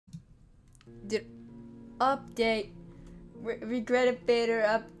Did update.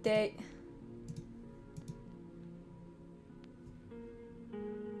 Regretevator update.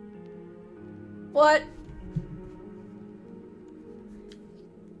 What?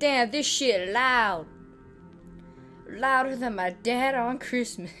 Damn, this shit loud. Louder than my dad on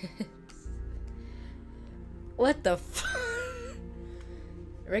Christmas. What the fuck?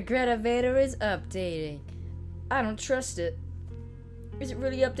 Regretevator is updating. I don't trust it. Is it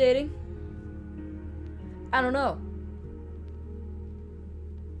really updating? I don't know.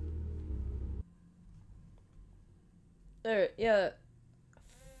 There, yeah.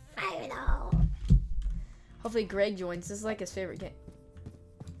 I don't know. Hopefully Greg joins. This is like his favorite game.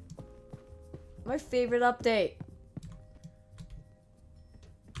 My favorite update.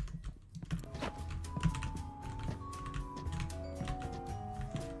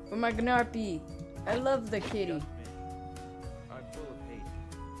 With my Gnarpy. I love the kitty. I'm full of hate.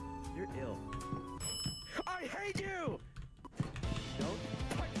 You're ill. I hate you! Don't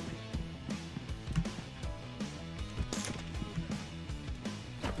touch me.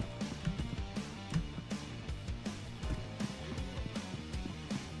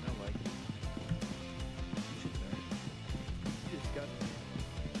 I like it. You should learn. You disgust me.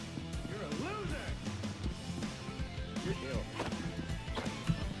 You're a loser! You're ill.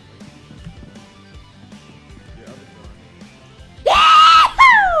 Your other one.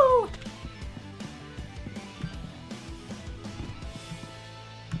 Yahoo!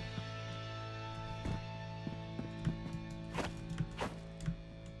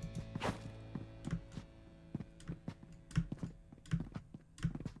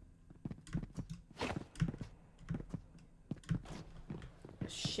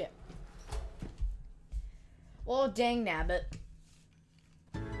 Shit. Well, dang nabbit.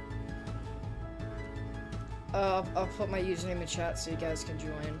 I'll put my username in chat so you guys can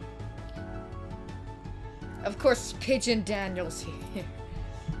join. Of course, Pigeon Daniel's here.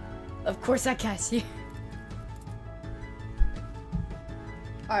 Of course, that guy's here.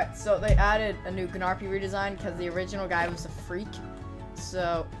 Alright, so they added a new Gnarpy redesign because the original guy was a freak.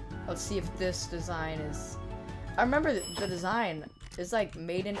 So, let's see if this design is... I remember the design is like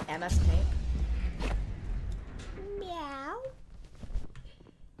made in MS Paint. Meow.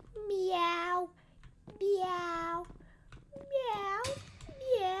 Meow. Meow. Meow.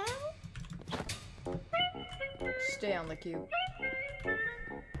 Meow. Stay on the cube.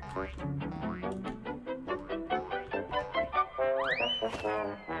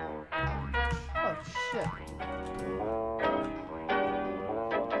 Oh shit.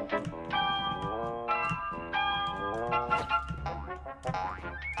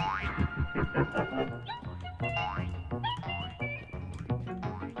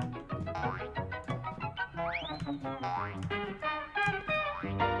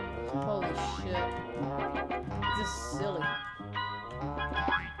 Holy shit. This is silly.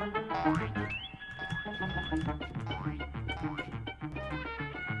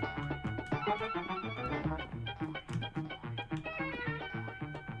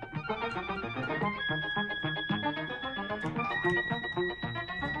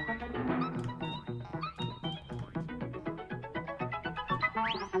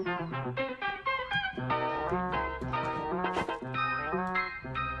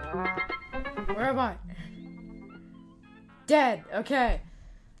 Where am I? Dead. Okay.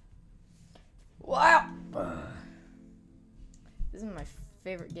 Wow. This is my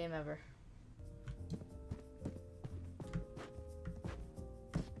favorite game ever.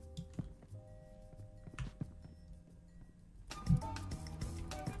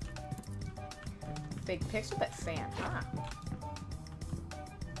 Big pics with that fan, huh?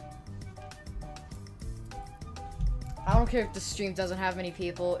 I don't care if the stream doesn't have many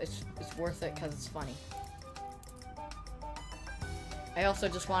people, it's worth it because it's funny. I also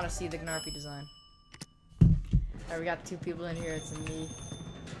just want to see the Gnarpy design. Alright, we got 2 people in here, it's me.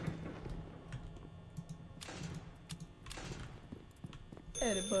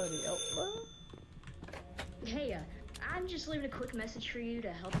 Anybody else? Hey, I'm just leaving a quick message for you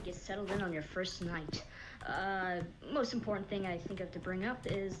to help you get settled in on your first night. Most important thing I think I have to bring up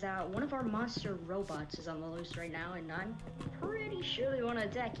is that one of our monster robots is on the loose right now, and I'm pretty sure they want to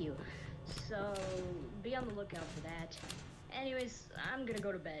attack you. So, be on the lookout for that. Anyways, I'm gonna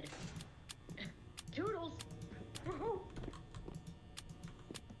go to bed. Toodles!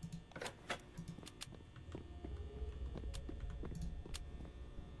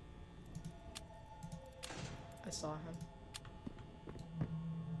 I saw him.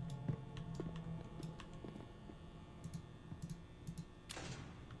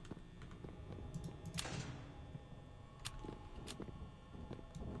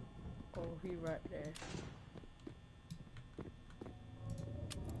 Oh, he right there.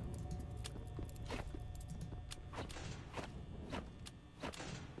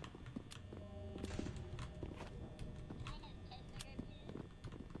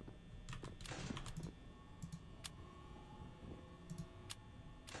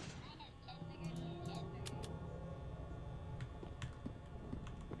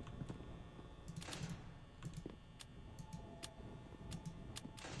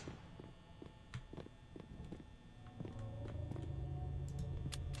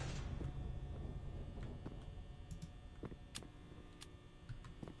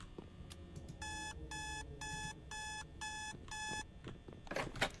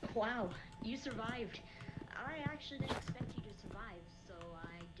 Wow, you survived. I actually didn't expect you to survive, so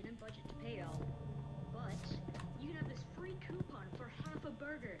I didn't budget to pay y'all. But you can have this free coupon for half a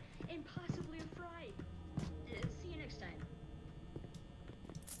burger and possibly a fry. See you next time.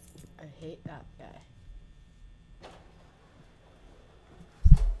 I hate that guy.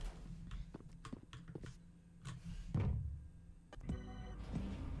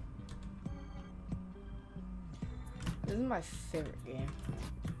 This is my favorite game.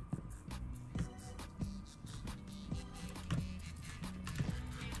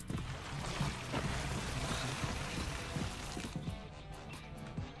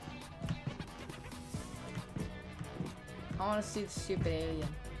 I want to see the stupid alien.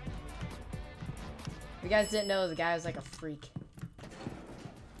 If you guys didn't know, the guy was like a freak.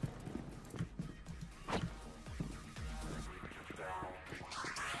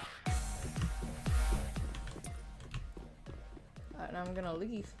 Alright, now I'm gonna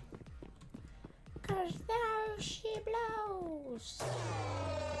leave. 'Cause now she blows.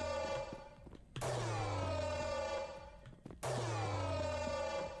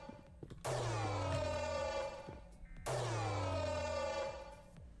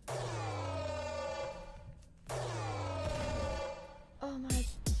 Oh my.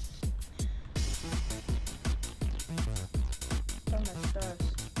 Oh my stars.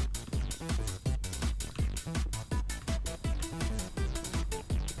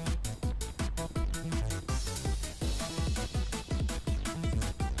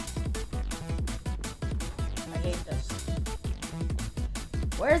 I hate this.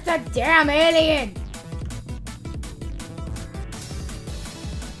 Where's the damn alien?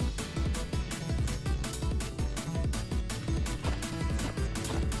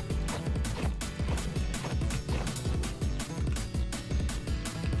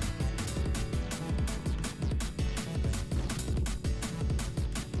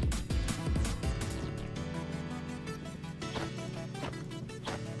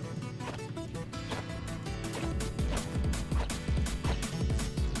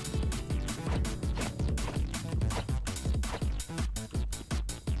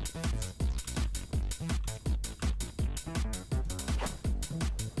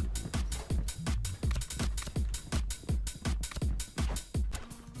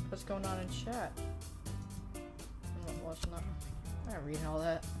 What's going on in chat? I'm not watching that. I'm not reading all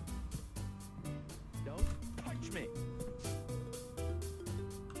that. Don't touch me.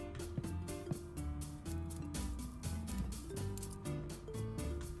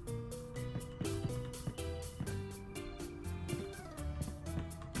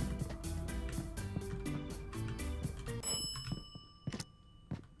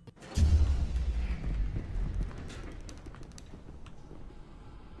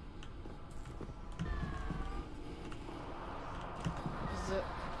 Is it?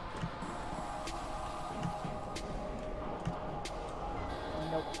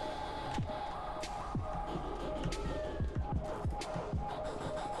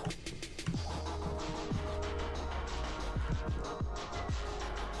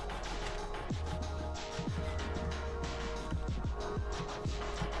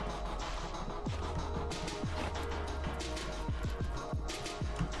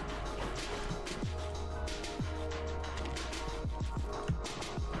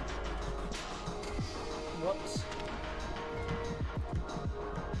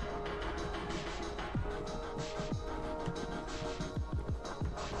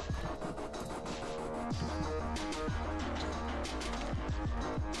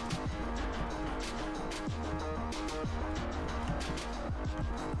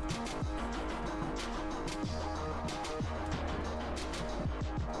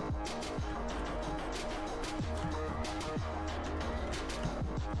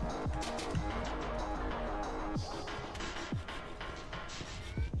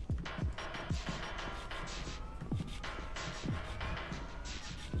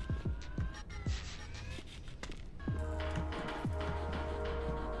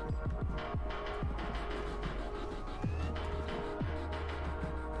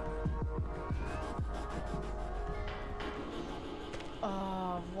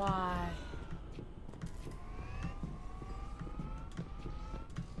 Oh, why?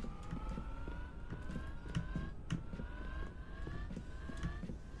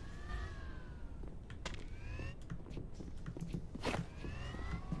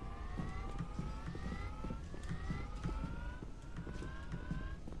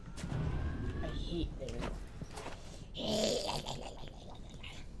 I hate this.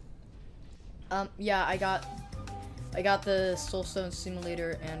 Yeah, I got the Soulstone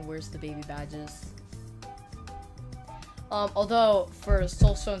Simulator and Where's the Baby badges. Although for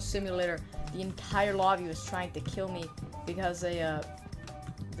Soulstone Simulator, the entire lobby was trying to kill me because a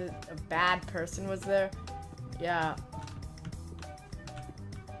bad person was there. Yeah.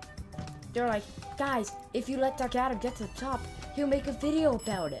 They're like, guys, if you let Dark Adam get to the top, he'll make a video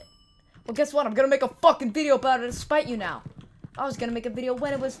about it. Well, guess what? I'm gonna make a fucking video about it to spite you now. I was gonna make a video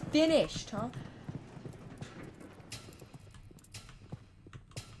when it was finished, huh?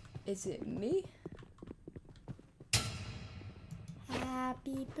 Is it me?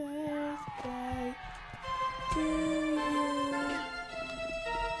 Happy birthday to you.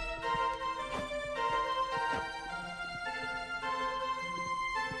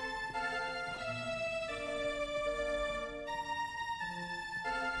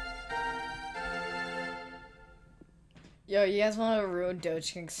 Yo, you guys want to ruin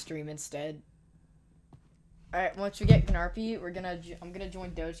Doge King's stream instead? Alright, once we get Gnarpy, I'm gonna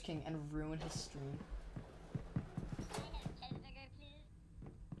join Doge King and ruin his stream.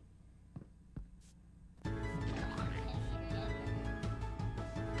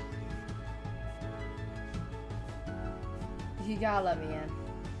 You gotta let me in.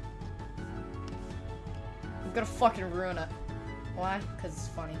 I'm gonna fucking ruin it. Why? Because it's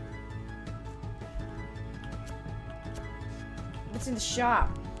funny. What's in the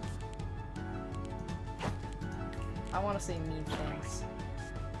shop? I want to say mean things.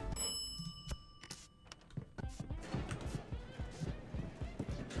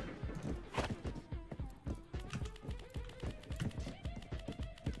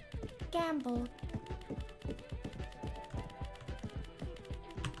 Gamble.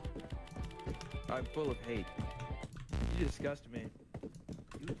 I'm full of hate. You disgust me.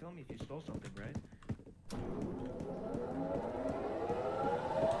 You would tell me if you stole something, right?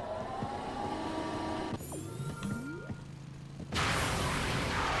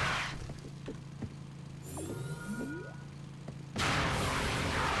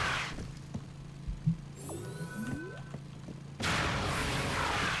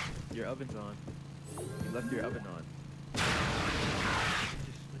 Your oven's on. You left your oven on. You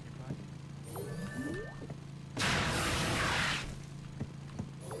just split your pocket.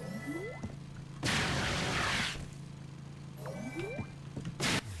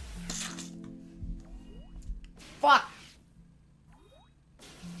 Fuck!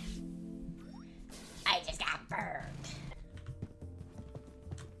 I just got burned.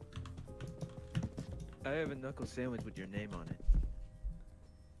 I have a knuckle sandwich with your name on it.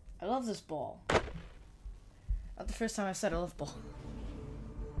 I love this ball. Not the first time I said I love ball.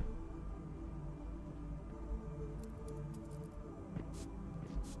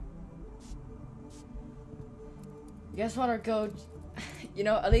 You guys want to go? You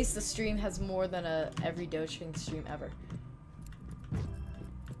know, at least the stream has more than every Doge King stream ever.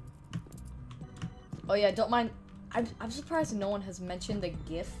 Oh yeah, don't mind. I'm surprised no one has mentioned the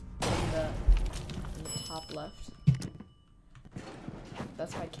GIF in the top left.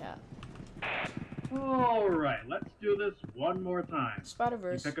 That's my cat. Alright, let's do this one more time. You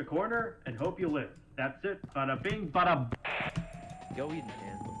Spider-Verse. pick a corner and hope you live. That's it. Bada bing, bada b. Go eat,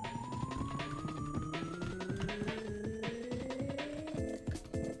 man.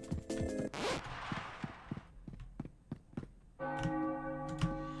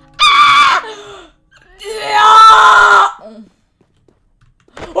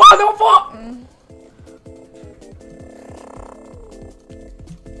 What the fuck?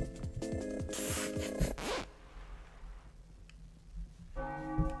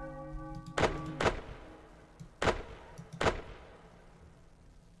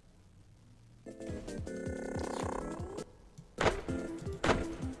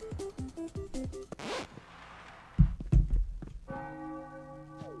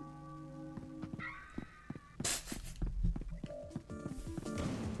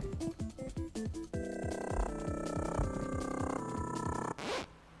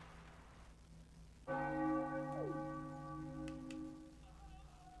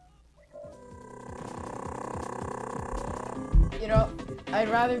 You know, I'd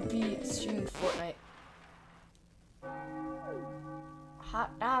rather be streaming Fortnite.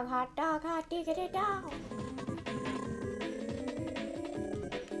 Hot dog, hot diggity dog.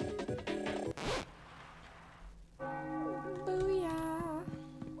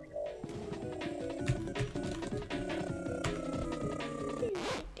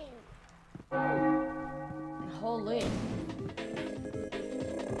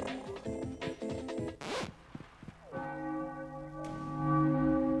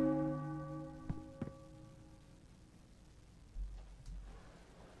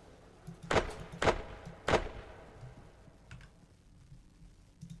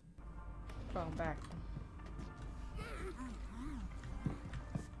 back.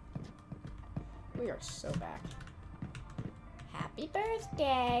 We are so back. Happy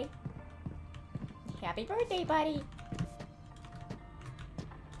birthday! Happy birthday, buddy!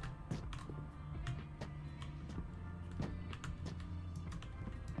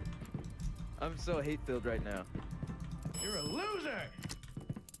 I'm so hate-filled right now. You're a loser!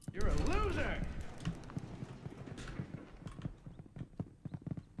 You're a loser!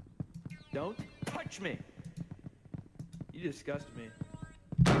 Don't touch me! You disgust me.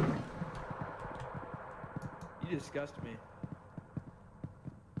 You disgust me.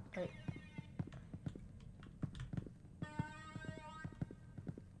 Wait.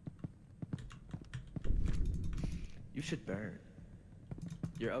 You should burn.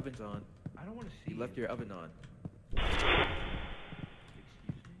 Your oven's on. I don't want to see You left your oven on. Excuse me?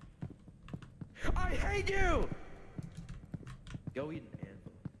 I hate you! Go eat an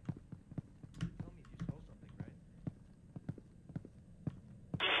anvil. Tell me if you stole something, right?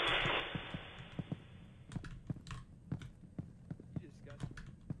 You disgust me.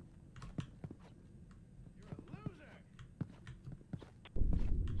 You're a loser!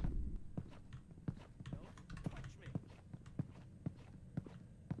 Don't touch me.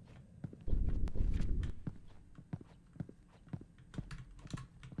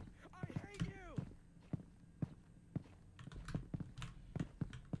 I hate you!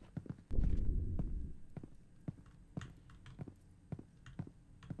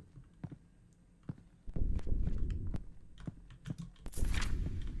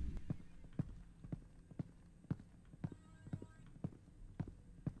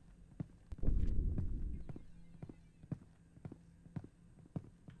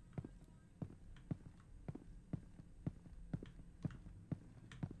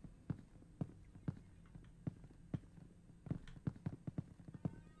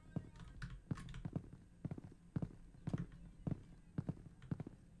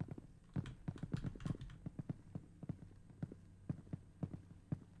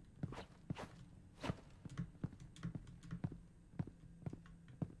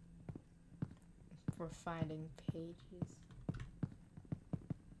 We're finding pages.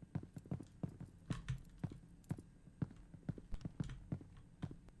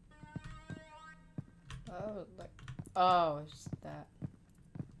 Oh, like, oh, it's just that.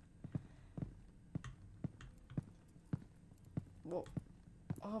 Well,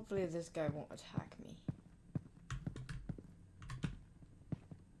 hopefully this guy won't attack me.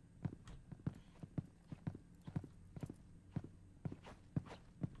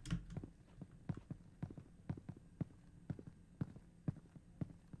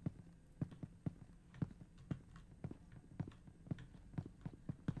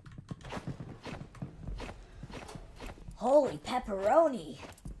 Holy pepperoni!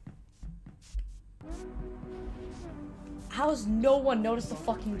 How has no one noticed the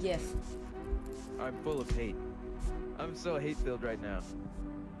fucking GIF? I'm full of hate. I'm so hate-filled right now.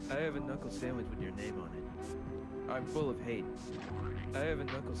 I have a knuckle sandwich with your name on it. I'm full of hate. I have a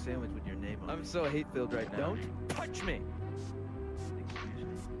knuckle sandwich with your name on it. I'm so hate-filled right now. Don't touch me! Excuse me?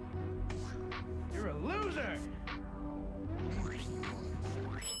 You're a loser!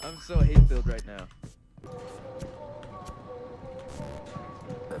 I'm so hate-filled right now.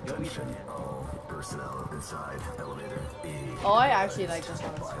 Attention, all personnel inside elevator E. Oh, I actually like this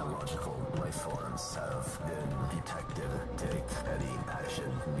one. Biological life forms have been detected. Take any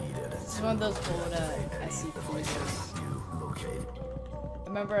action needed. It's one of those old SCP Devices you locate. I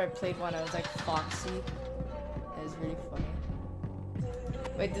remember I played one, I was like Foxy. It was really funny.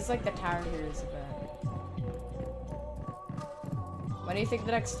 Wait, this is like the Tower Heroes event. When do you think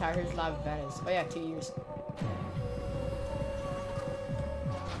the next Tower Heroes live event is? Oh yeah, 2 years.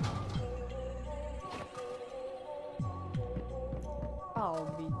 I'll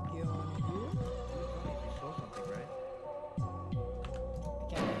be going here. Tell me if you stole something, right?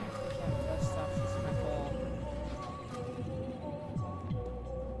 I can't press stuff, it's my fault.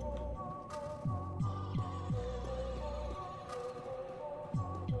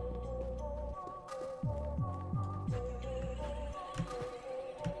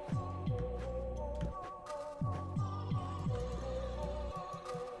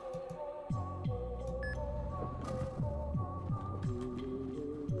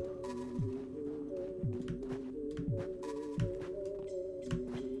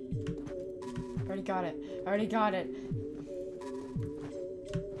 I already got it. I already got it.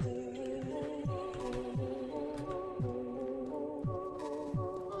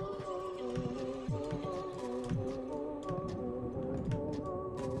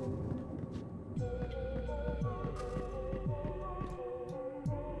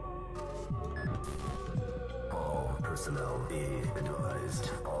 advised,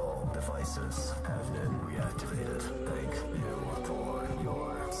 all devices have been reactivated. Thank you for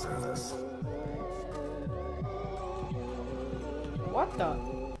your service. What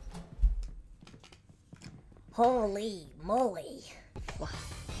the? Holy moly.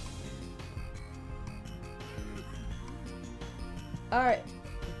 Alright,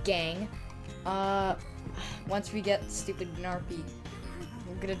 gang. Once we get stupid Gnarpy,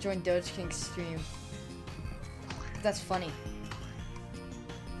 we're gonna join Doge King's stream. That's funny.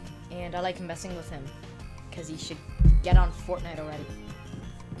 And I like messing with him, because he should get on Fortnite already.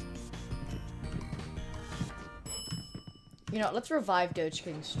 You know, let's revive Doge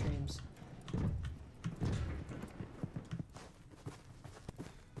King's streams.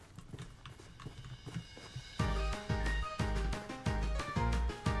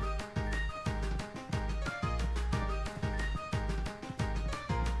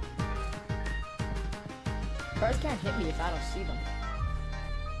 Cars can't hit me if I don't see them.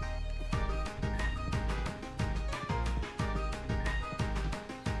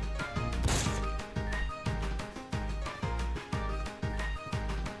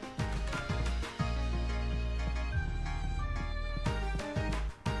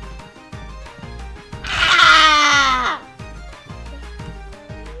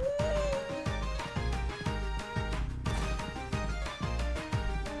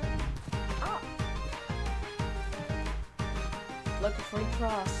 Look before you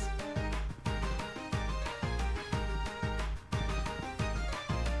cross.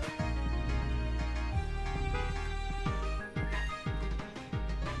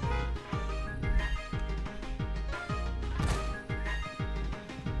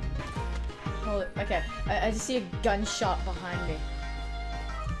 Hold it. Okay, I just see a gunshot behind me.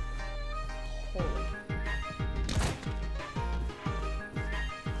 Holy.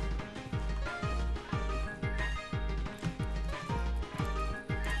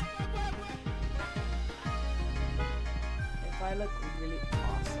 I look really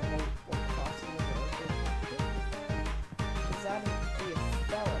awesome or crossing the road. Is that be a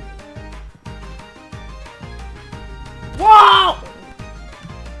felony? Whoa!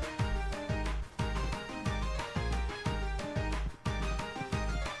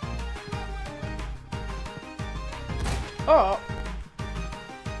 Oh.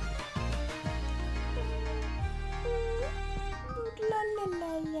 La la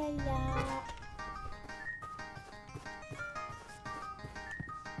la la la.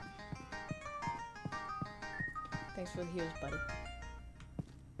 Thanks for the heals, buddy.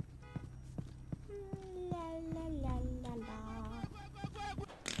 La la la la la.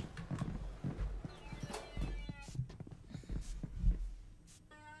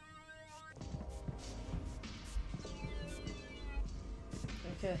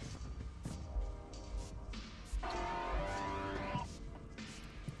 Okay.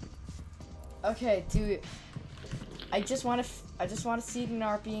 Okay, dude. I just want to see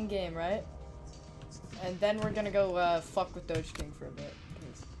Gnarpy in game, right? And then we're gonna go fuck with Doge King for a bit,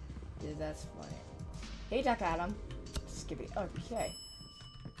 cause yeah, that's funny. Hey, Jack Adam. Skippy. Okay.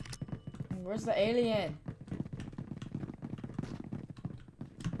 Where's the alien?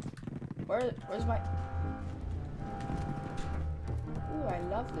 Where's my? Ooh, I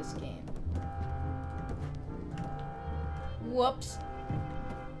love this game. Whoops.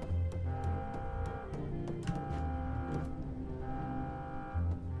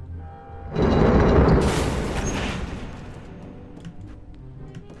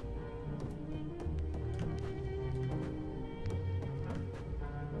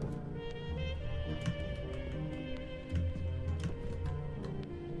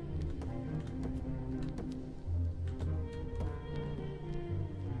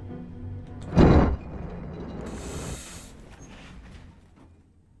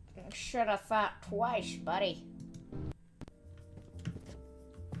 Should have thought twice, buddy.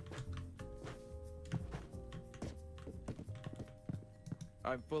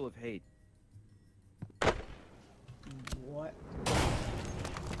 I'm full of hate. What?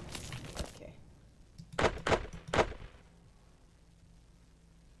 Okay.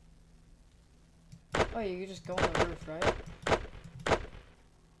 Oh, you can just go on the roof, right?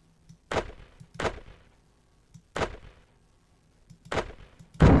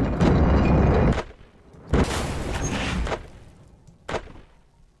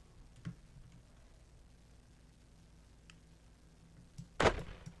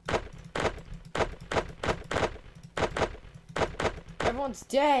 Everyone's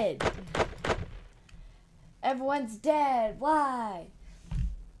dead. Everyone's dead. Why?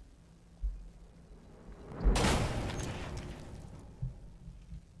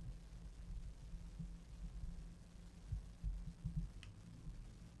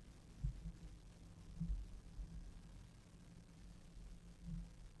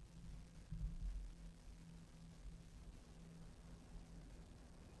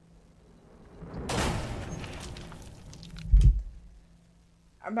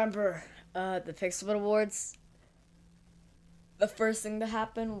 remember the Pixelbit Awards. The first thing that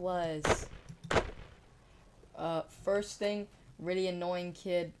happened was first thing, really annoying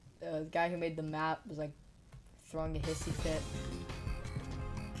kid. The guy who made the map was like throwing a hissy fit.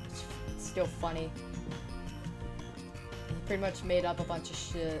 It's still funny. He pretty much made up a bunch of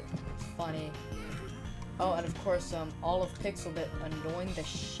shit. It's funny. Oh, and of course, all of Pixelbit annoying the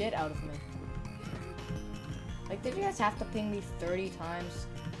shit out of me. Like, did you guys have to ping me 30 times?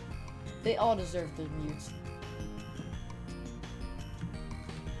 They all deserve their mutes.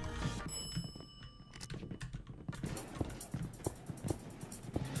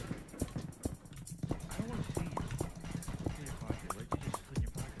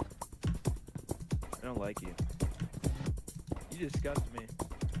 I don't like you. You disgust me.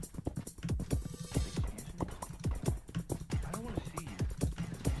 Excuse me? I don't want to see you.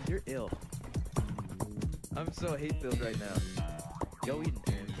 You're ill. I'm so hate-filled right now. Go eat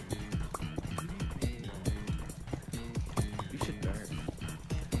an egg. You should burn.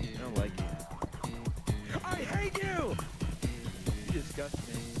 I don't like you. I hate you! You disgust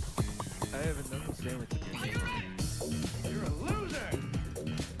me. I have a knuckle sandwich with your name on it. You're a loser!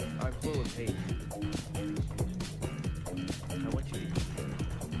 I'm full of hate. I want you to eat.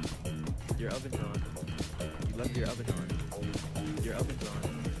 Your oven's on. You left your oven on. Your oven's on.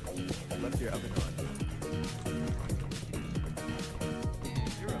 You left your oven on.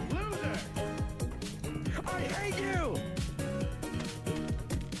 You're a loser! I hate you!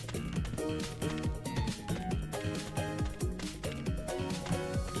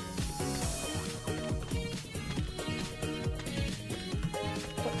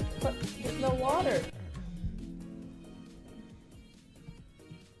 But there's no water.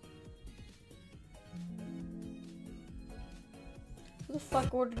 Who the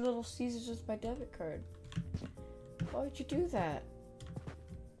fuck ordered Little Caesars with my debit card? Why would you do that?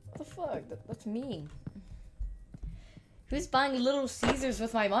 What the fuck? That's mean. Who's buying Little Caesars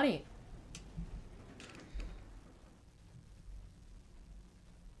with my money?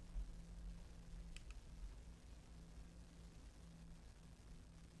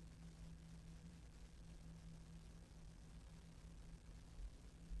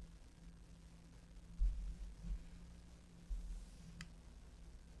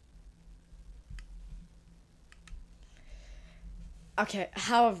 Okay,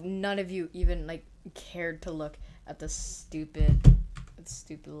 how have none of you even like cared to look at the stupid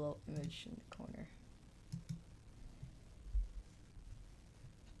little image in the corner?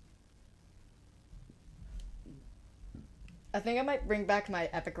 I think I might bring back my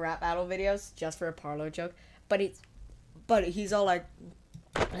epic rap battle videos just for a Parlo joke, but he's all like,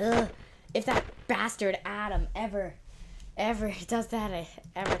 ugh, if that bastard Adam ever does that,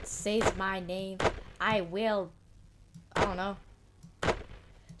 ever says my name, I will, I don't know.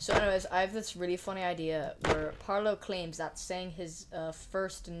 So anyways, I have this really funny idea where Parlo claims that saying his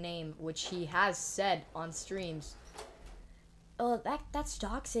first name, which he has said on streams, oh, that's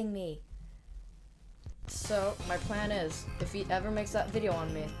doxing me. So my plan is, if he ever makes that video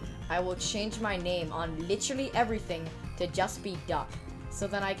on me, I will change my name on literally everything to just be Duck. So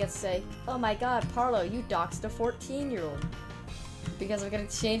then I can say, oh my god, Parlo, you doxed a 14-year-old. Because I'm gonna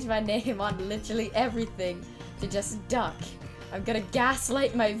change my name on literally everything to just Duck. I'm gonna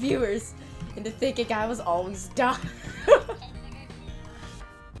gaslight my viewers into thinking I was always Duck.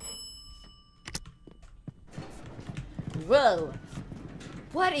 Whoa.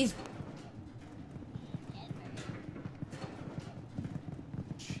 What is...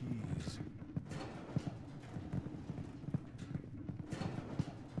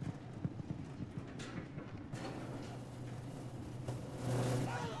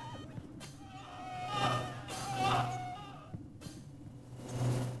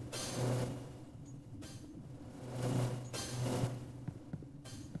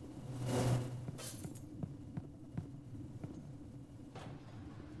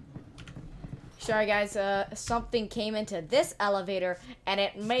 Sorry guys, something came into this elevator and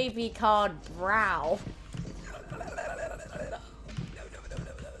it may be called Brow.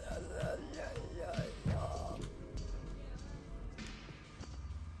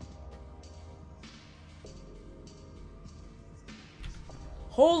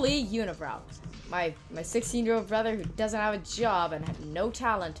 Holy unibrow. My 16-year-old brother who doesn't have a job and have no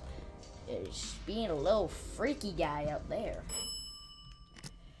talent is being a little freaky guy out there.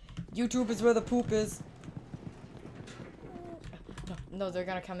 YouTube is where the poop is. No, they're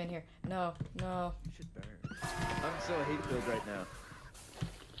gonna come in here. No. You should burn. I'm so hate-filled right now.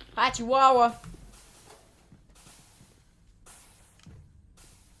 Hi, Chihuahua.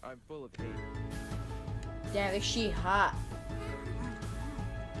 I'm full of hate. Damn, is she hot?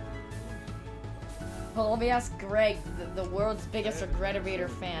 Well, let me ask Greg, the world's biggest regretevator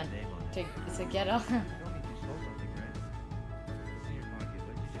fan, to get up. Tell me you stole something, right? What's in your pocket?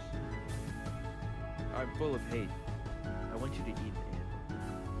 What did you just... I'm full of hate. I want you to eat an anvil.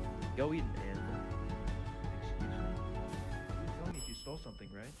 Go eat an anvil. Excuse me? You would tell me if you stole something,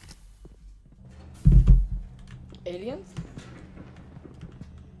 right? Aliens?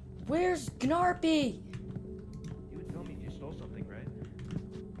 Where's Gnarpy? You would tell me if you stole something, right?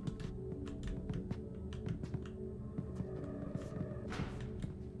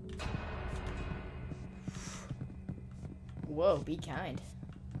 Whoa, be kind.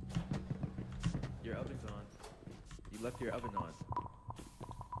 Your oven's on. You left your oven on.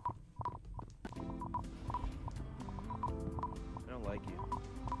 I don't like you.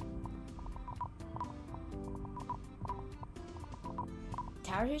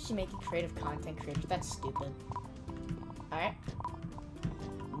 Tower should make creative content creators. That's stupid. Alright.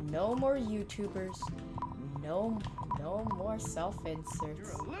 No more YouTubers. No more self-inserts.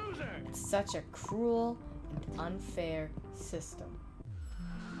 You're a loser! It's such a cruel and unfair system.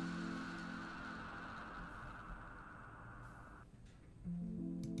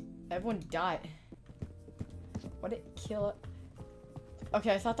 Everyone died. What did it kill it?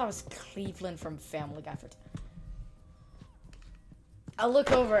 Okay, I thought that was Cleveland from Family Guy. I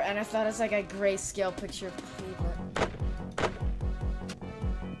look over and I thought it's like a grayscale picture of Cleveland.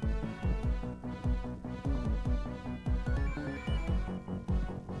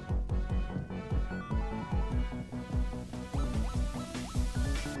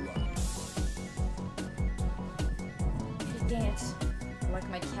 Dance like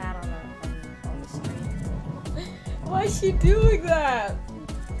my cat on the screen. Why is she doing that?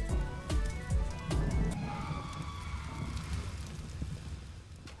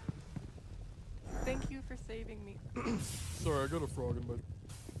 Thank you for saving me. Sorry, I got a frog in my...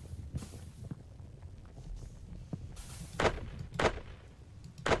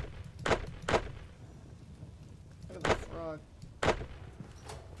 Look at the frog.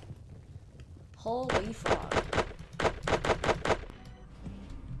 Holy frog.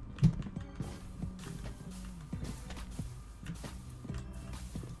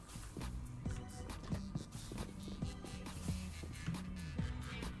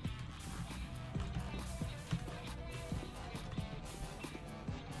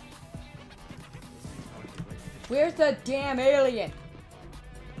 Where's the damn alien?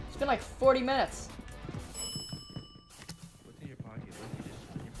 It's been like 40 minutes. What's in your pocket? What did you just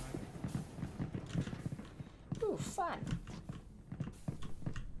put in your pocket? Ooh, fun.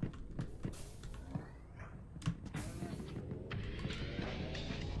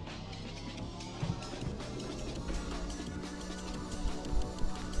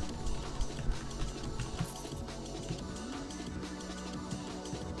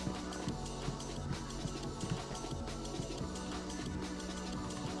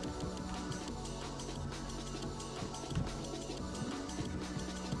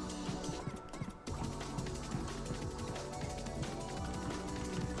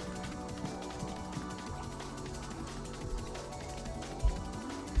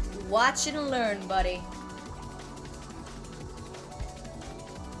 Watch and learn, buddy.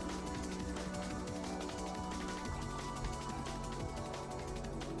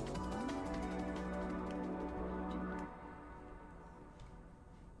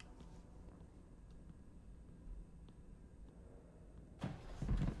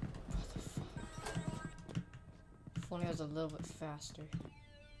 If only I was a little bit faster.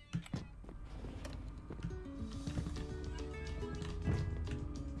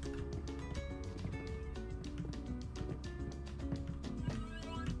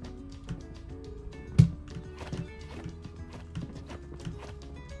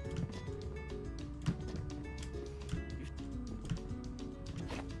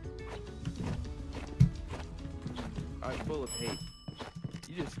 I'm full of hate.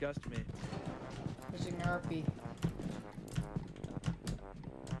 You disgust me. There's an RP.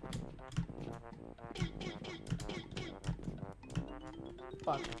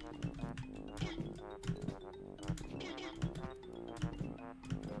 Fuck.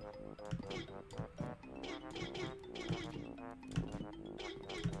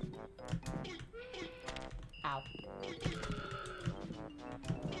 Ow.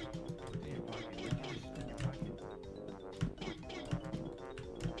 In your pocket. What did you just put in your pocket?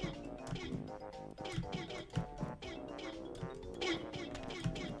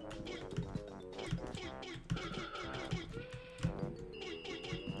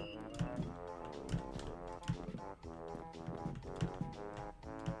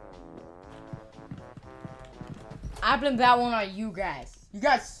 I blame that one on you guys. You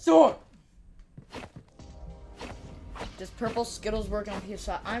guys suck. Does Purple Skittles work on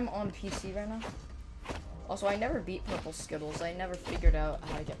PC? I'm on PC right now. Also, I never beat Purple Skittles. I never figured out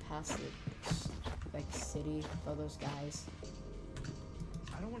how to get past the like city of those guys.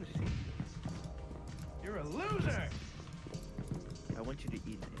 I don't want to see you. You're a loser! I want you to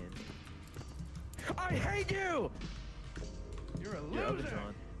eat an ant. I hate you! You're a Your oven's loser!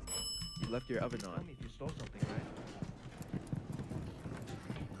 on. You left your oven Tell on. me if you stole something, right?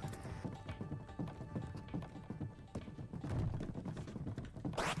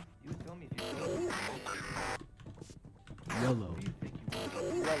 You tell me if you stole something. Yellow. Who do you think you are?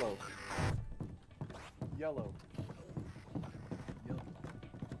 Yellow. Yellow.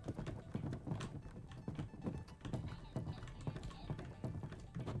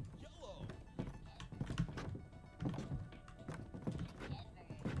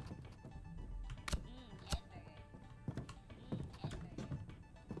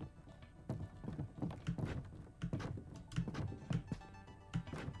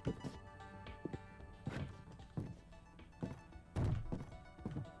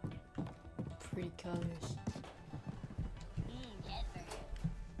 Pretty colors.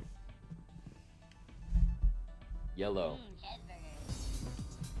 Yellow.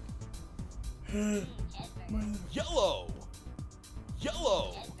 Yellow. Yellow.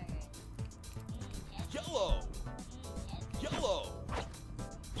 Yellow. Yellow.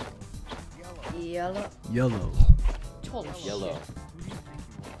 Yellow. Yellow. Holy Yellow. shit. Who do you think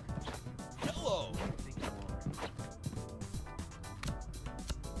you are? Yellow. Who do you think you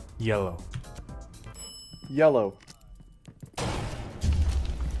are? Yellow. Yellow.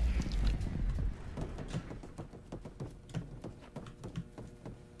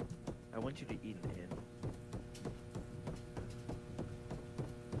 I want you to eat an ant.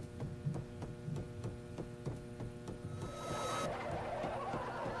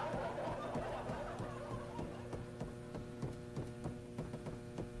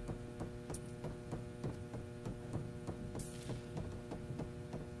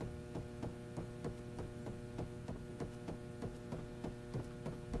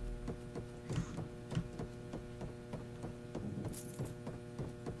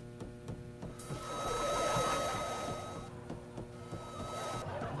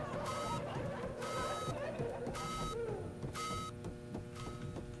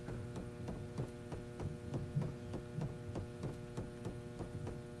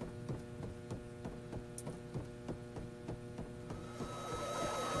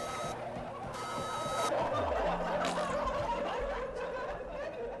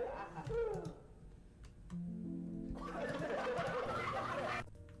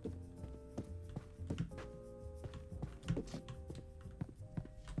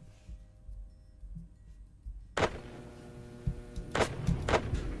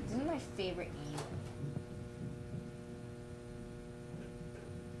 This is my favorite game.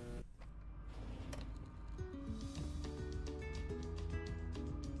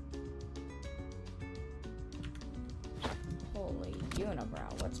 Holy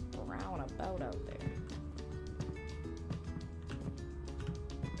unibrow, what's brown about out there?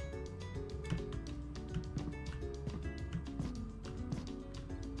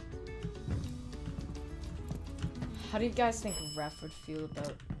 How do you guys think Ref would feel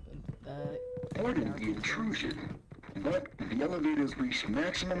about Pardon the intrusion, but the elevator's reached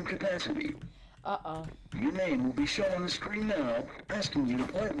maximum capacity. Uh-oh. Your name will be shown on the screen now, asking you to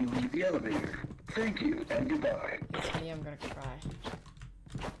politely leave the elevator. Thank you, and goodbye. It's me, I'm gonna cry.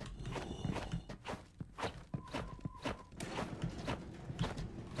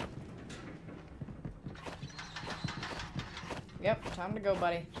 Yep, time to go,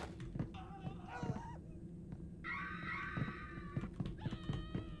 buddy.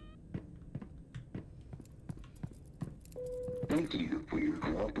 Thank you for your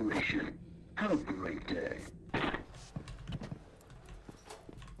cooperation. Have a great day.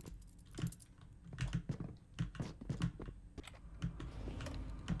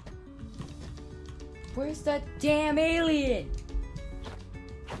 Where's that damn alien?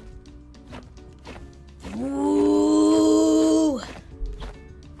 Ooh.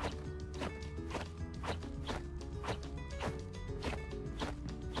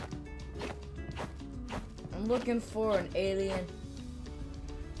 I'm looking for an alien,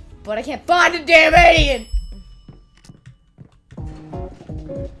 but I can't find a damn alien.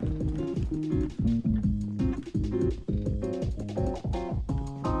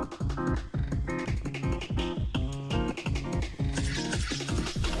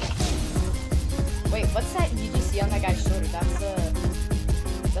 Wait, what's that UGC on that guy's shoulder?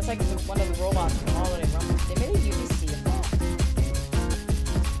 That's like one of the robots from Holiday Rumble. They made a UGC of that.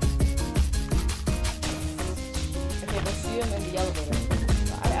 Okay, let's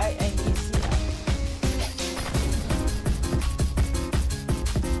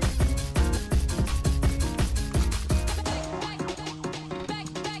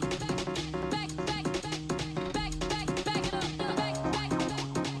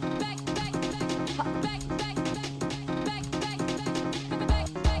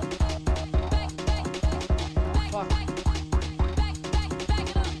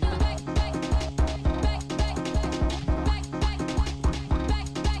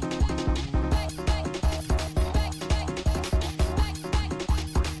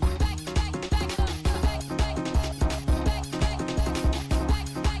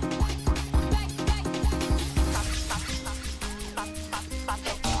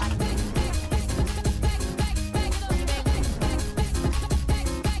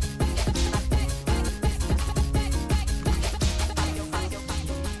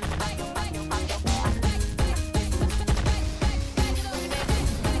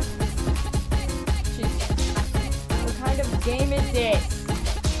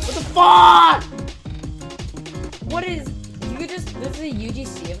fuck? What is, you just, this is a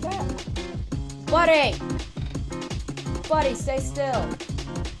UGC of that? Buddy! Buddy, stay still.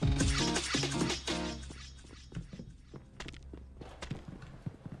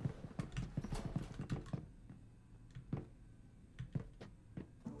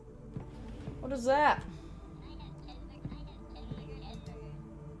 What is that?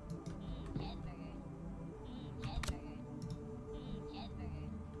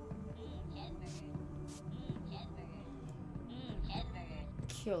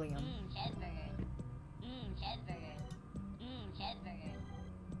 Killing him.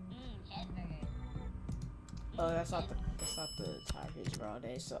 Oh, that's not the tire page for all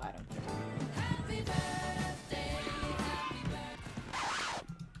day, so I don't care.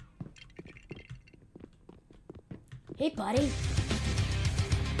 Hey, buddy.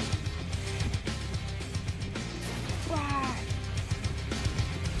 Wow.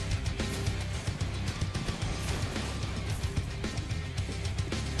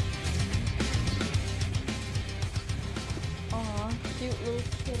 Aw, cute little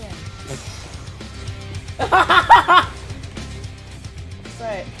kitten.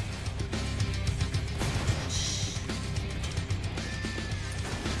 Right.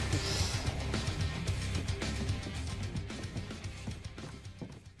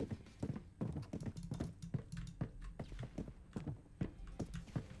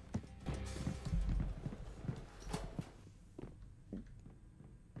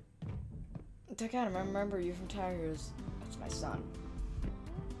 I remember you from Tiger Heroes. That's my son.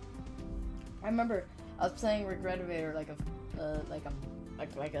 I remember I was playing regretevator like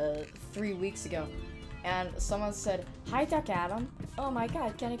 3 weeks ago, and someone said, "Hi, Duck Adam. Oh my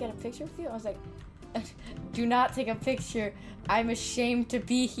God, can I get a picture with you?" I was like, "Do not take a picture. I'm ashamed to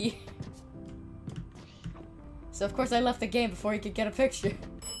be here." So of course I left the game before he could get a picture.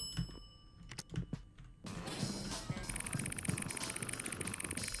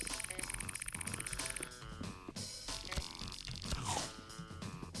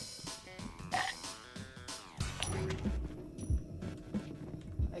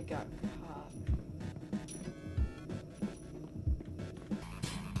 Got caught.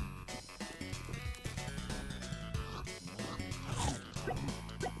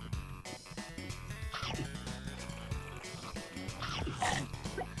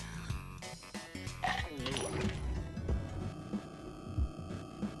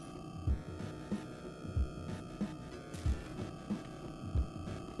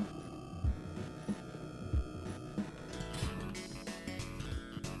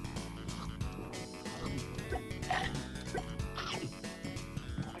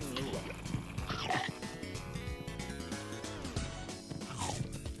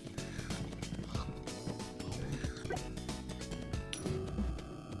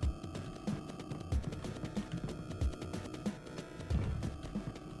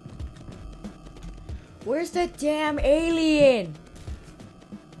 Where's the damn alien?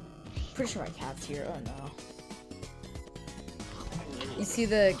 Pretty sure my cat's here. Oh no. You see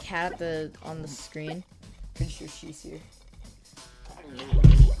the cat on the screen? Pretty sure she's here.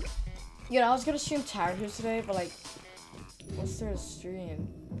 You know, I was gonna stream Tired Heroes today, but like, once there a stream,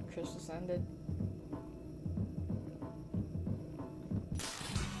 Christmas ended.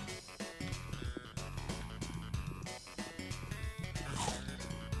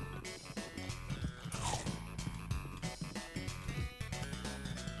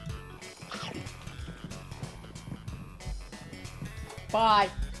 Bye.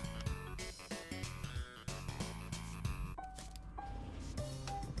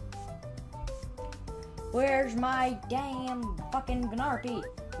 Where's my damn fucking Gnarpy?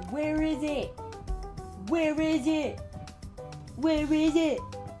 Where is it? Where is it? Where is it?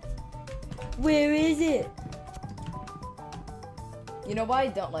 Where is it? You know why I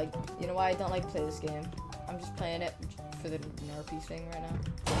don't like play this game? I'm just playing it for the Gnarpy thing right now.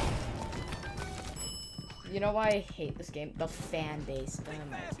 You know why I hate this game? The fan base. Oh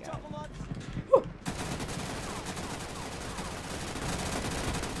my god. Whew.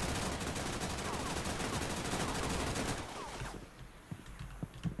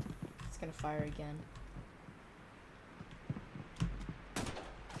 It's gonna fire again.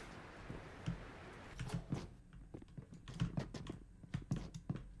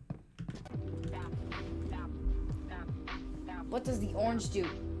 What does the orange do?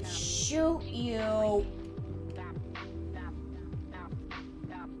 Shoot you!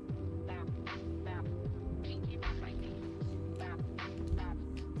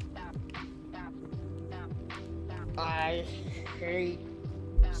 I hate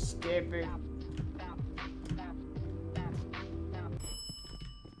stupid.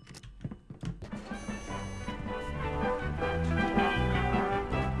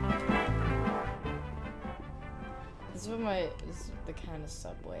 is the kind of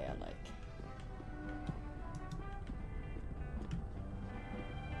subway I like.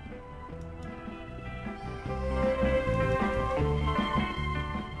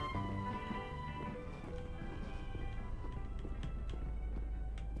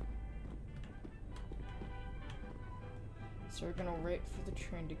 So we're gonna wait for the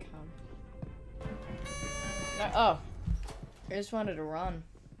train to come. Oh, I just wanted to run.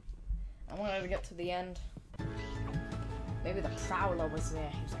 I wanted to get to the end. Maybe the prowler was there.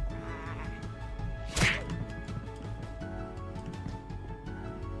 He was like, ah.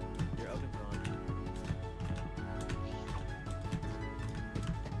 You're out and gone.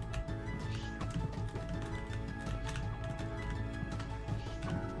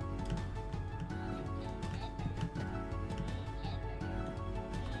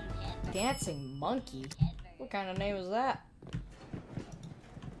 Dancing monkey? What kind of name is that?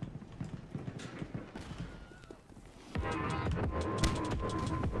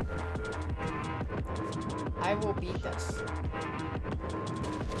 I will beat this.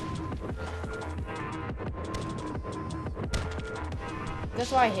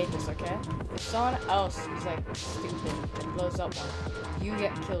 That's why I hate this, okay? If someone else is like stupid and blows up one, you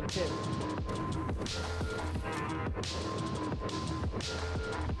get killed too.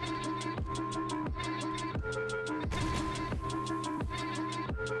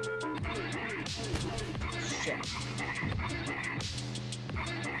 Shit.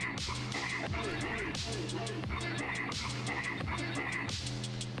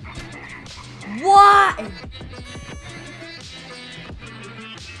 Why?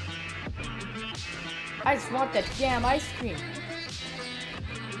 I just want that damn ice cream.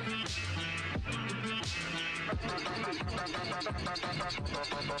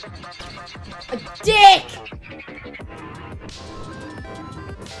 A dick!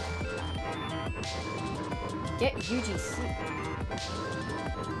 Get UGC.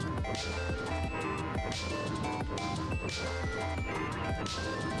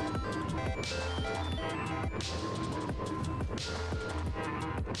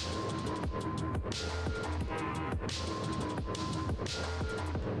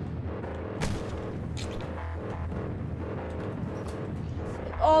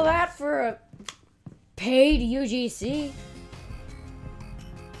 All that for a paid UGC.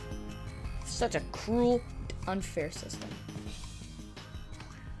 Such a cruel, unfair system.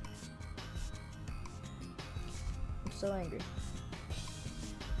 I'm so angry.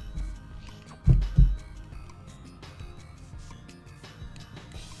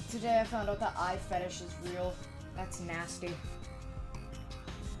 Today I found out that eye fetish is real. That's nasty.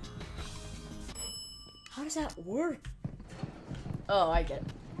 How does that work? Oh, I get it.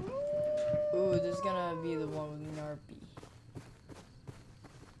 Ooh, this is gonna be the one with Narpy.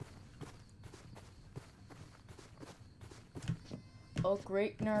 Oh,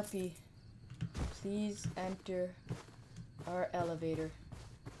 great Narpy. Please enter our elevator.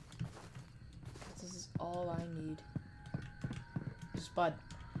 This is all I need. Spud.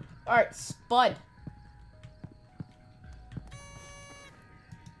 Alright, Spud.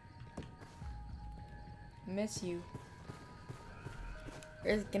 Miss you.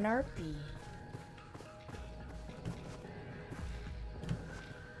 Where's Gnarpy?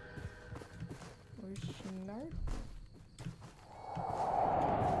 Where's Gnarpy?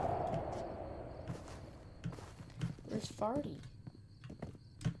 Where's Farty?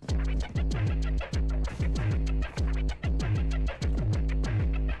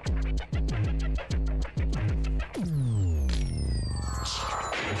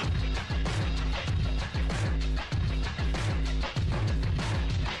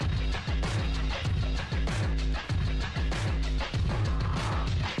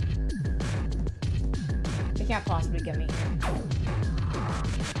 They can't possibly get me.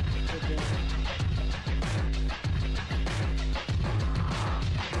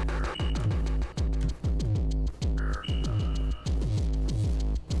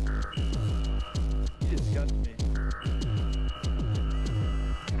 You disgust me.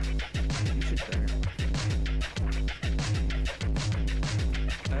 You should better.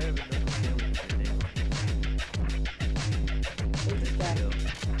 I have a knuckle sandwich with your name on it.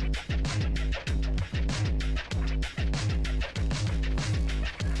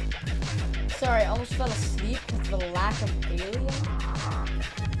 Sorry, I almost fell asleep because of the lack of alien.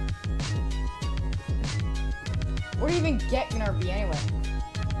 Where do you even get Gnarpy anyway?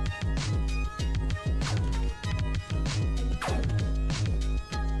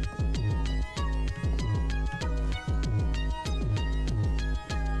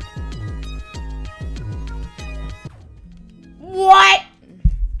 What?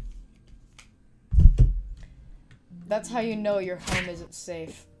 That's how you know your home isn't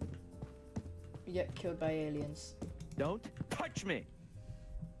safe. You get killed by aliens. Don't touch me!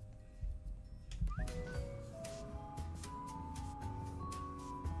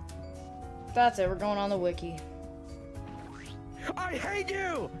 That's it, we're going on the wiki. I hate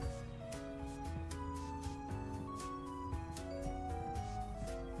you!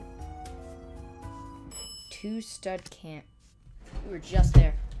 Two stud camp. We were just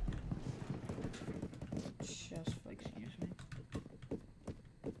there. Just Excuse me?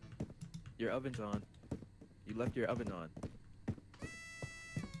 Your oven's on. You left your oven on.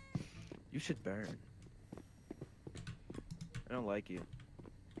 You should burn. I don't like you.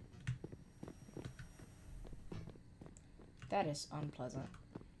 That is unpleasant.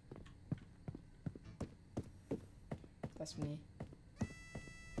 That's me.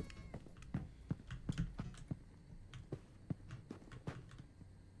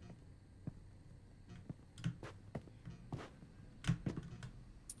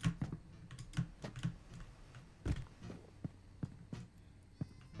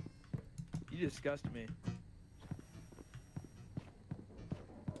 You disgust me.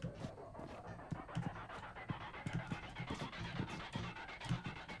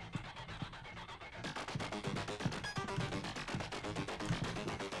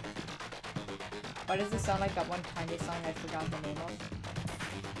 Why does this sound like that one Kanye song I forgot the name of?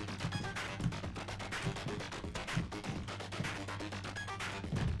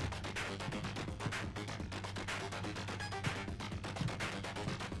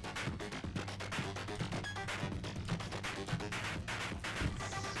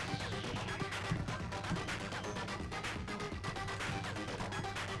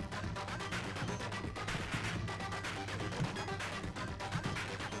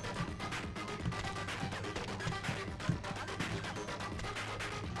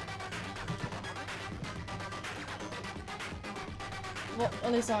 Well,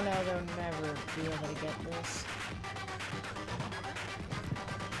 at least I know they'll never be able to get this.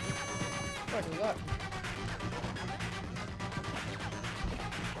 Where'd we go?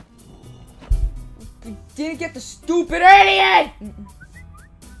 We didn't get the stupid alien!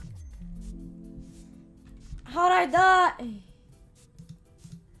 How'd I die?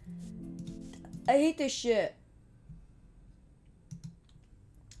 I hate this shit.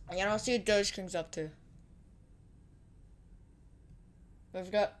 You know, see what Doge King's up to. I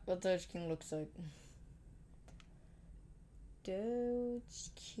forgot what Doge King looks like. Doge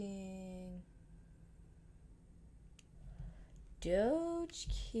King. Doge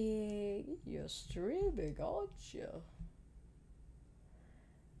King. You're streaming, aren't you?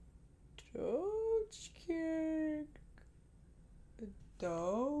 Doge King.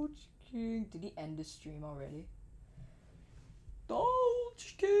 Doge King. Did he end the stream already?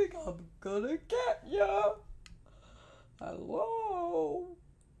 Doge King, I'm gonna get ya. Hello?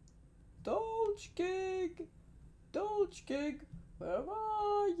 Doge King? Doge King, where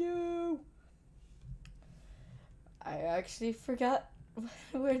are you? I actually forgot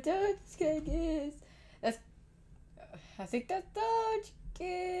where Doge King is. That's... I think that's Doge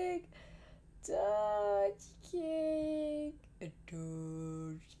King. Doge King.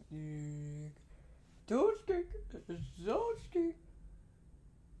 Doge King. Doge King. Doge King.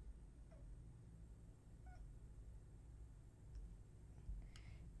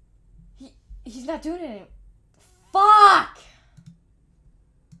 He's not doing it anymore. Fuck!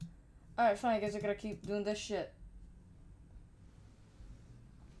 Alright, fine, I guess I gotta keep doing this shit.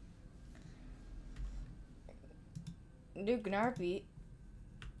 New Gnarpy.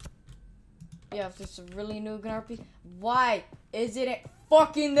 Yeah, if it's a really new Gnarpy. Why isn't it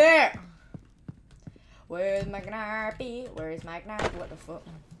fucking there? Where's my Gnarpy? Where's my Gnarpy? What the fuck?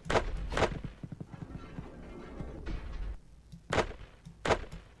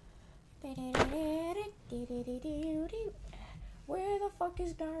 Where the fuck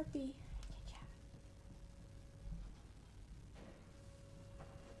is Gnarpy?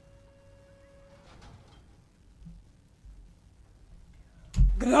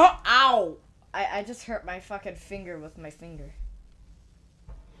 Ow! I just hurt my fucking finger with my finger.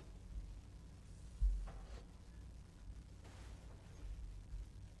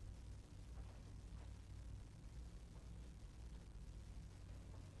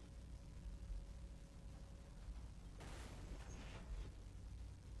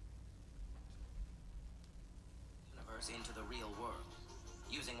 Into the real world.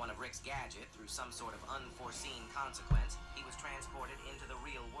 Using one of Rick's gadgets through some sort of unforeseen consequence, he was transported into the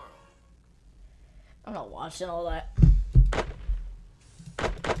real world. I'm not watching all that.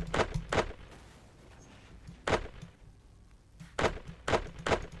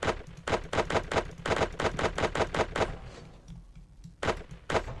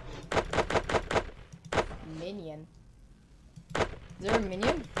 Is there a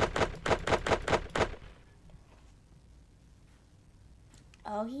minion?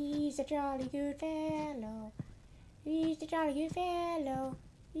 Oh, he's a jolly good fellow. He's a jolly good fellow.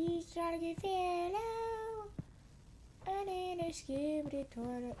 He's a jolly good fellow. And in a skibbity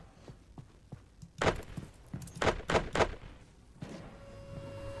toilet.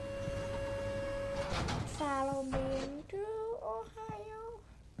 Follow me into Ohio.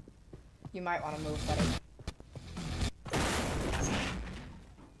 You might want to move, buddy.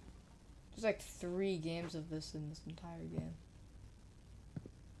 There's like 3 games of this in this entire game.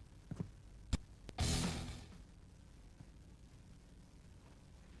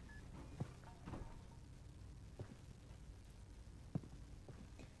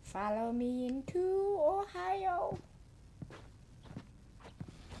 Follow me into Ohio.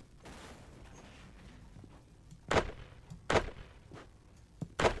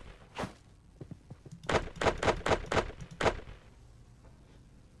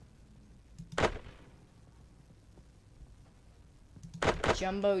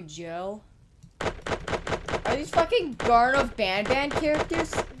 Jumbo Joe? Are these fucking Garno Band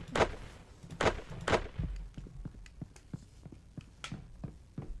characters?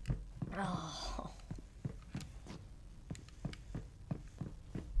 Oh.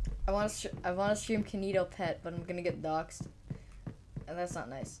 I want to stream Kanito Pet, but I'm gonna get doxxed. And that's not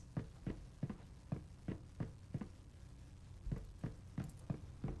nice.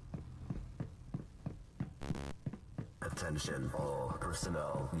 Attention, all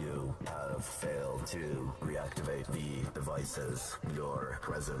personnel. You have failed to reactivate the devices. Your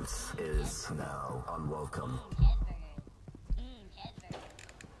presence is now unwelcome.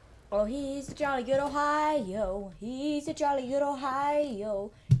 Oh, he's a jolly good Ohio. He's a jolly good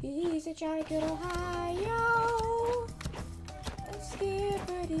Ohio. He's a jolly good Ohio.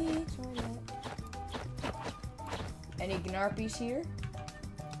 Skippity toilet. Any Gnarpies here?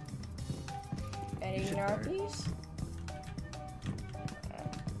 Any Gnarpies?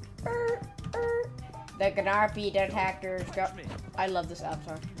 The Gnarpy detectors go. I love this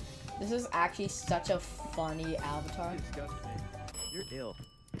avatar. This is actually such a funny avatar. You're ill.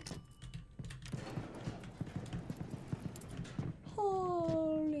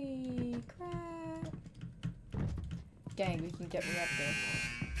 Holy crap. Dang, we can get me up there.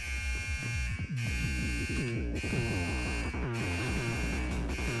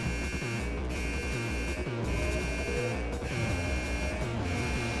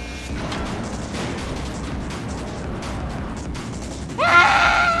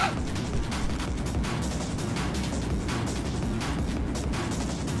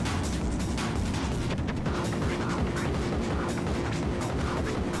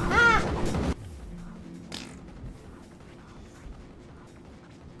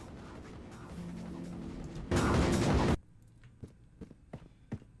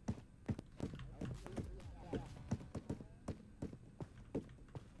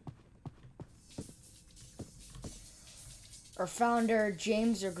 Our founder,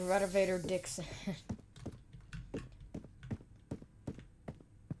 James Regretevator Dixon.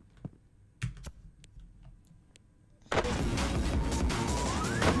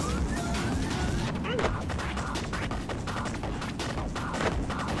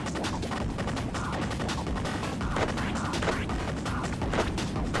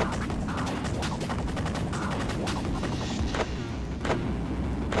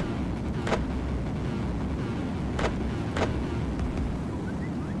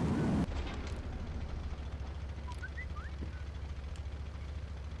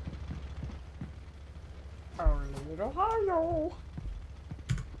 Ohio.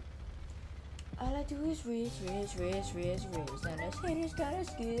 All I do is race, and this haters gotta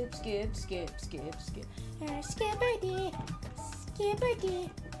skip. And I skippity.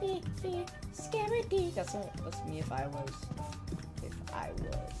 That's me if I was. If I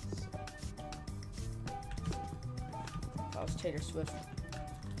was Taylor Swift.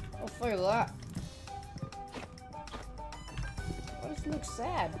 Oh, look at that. Why does it look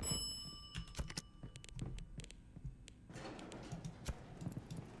sad?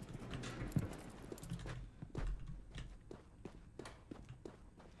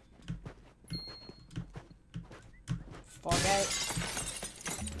 Forget.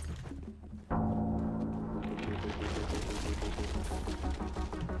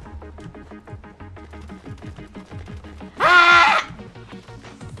 Ah!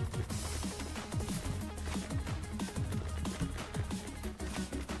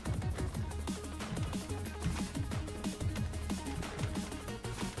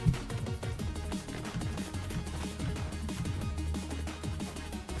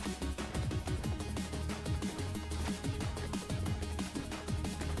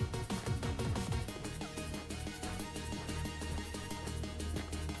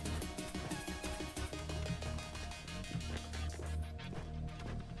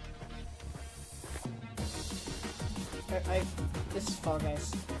 This is Fall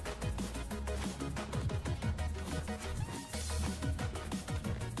Guys.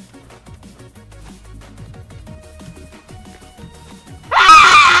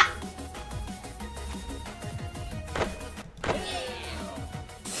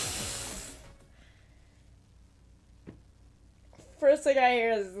 First thing I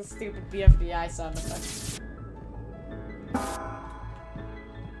hear is the stupid BFDI sound effect.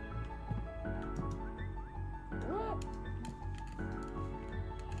 What?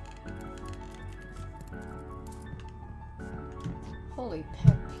 Holy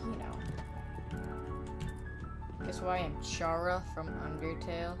pepino. Guess why I'm Chara from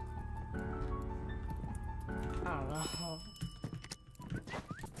Undertale? I don't know.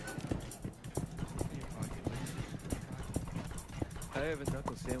 I have a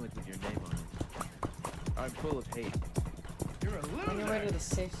knuckle sandwich with your name on it. I'm full of hate. You're a loser. On your way to the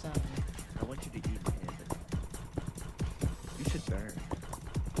safe zone. I want you to eat Panda. You should burn.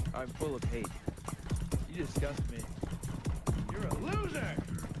 I'm full of hate. You disgust me. You're a loser.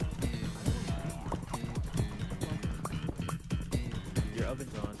 Your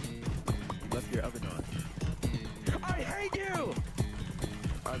oven's on. You left your oven on. I hate you!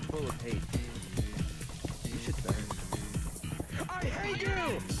 I'm full of hate. You should burn. I hate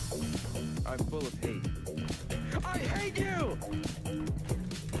you! I'm full of hate. I hate you!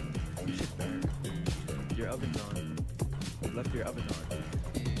 You should burn. Your oven's on. You left your oven on.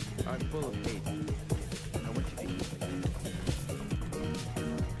 I'm full of hate. I want you to eat.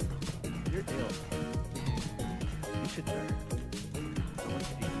 You're ill. You should burn. I want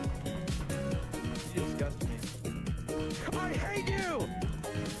you to eat. You disgust me. I hate you!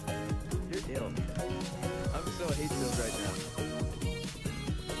 You're ill. I'm so hate-filled right now.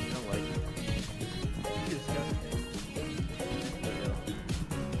 I don't like it. You disgust me. You're ill.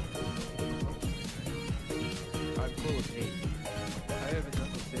 I'm full of hate. I have a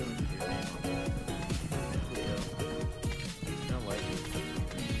knuckle sandwich with your name on it. I'm mentally ill. I don't like it.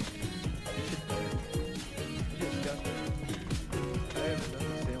 You should burn. You disgust me. I have a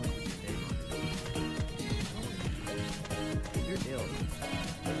knuckle sandwich with your name on it. You're ill.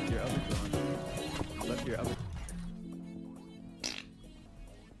 Your oven's on. Left your oven.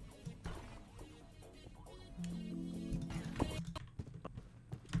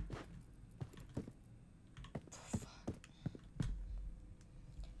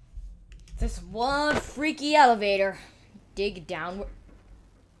 This one freaky elevator. Dig downward.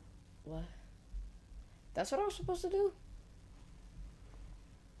 What? That's what I was supposed to do?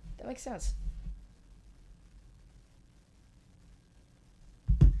 That makes sense.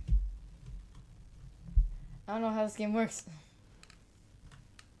 I don't know how this game works.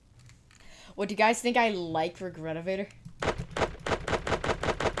 What, do you guys think I like Regretevator?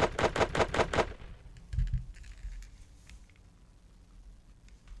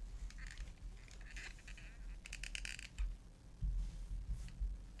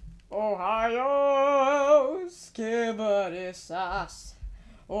 Ohio, skibbity sauce.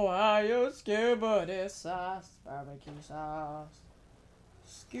 Ohio, skibbity sauce. Barbecue sauce.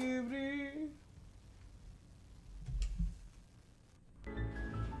 Skibbity.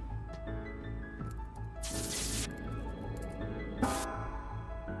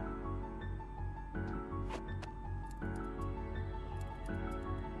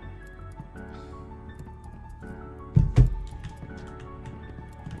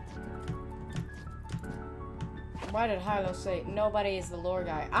 Why did Hilo say nobody is the lore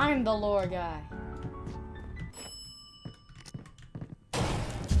guy? I'm the lore guy.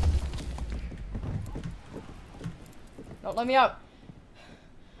 Don't let me out.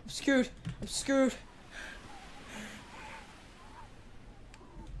 I'm screwed. I'm screwed.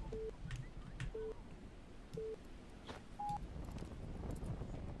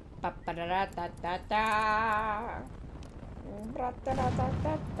 Ba-ba-da-da-da-da-da.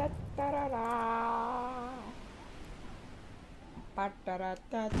 Ba-da-da-da-da-da-da-da.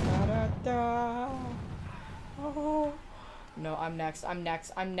 Ba-da-da-da-da-da-da. Oh. No, I'm next. I'm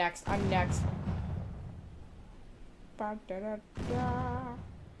next. I'm next. I'm next. Ba-da-da-da.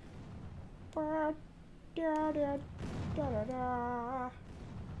 Ba-da-da-da-da-da.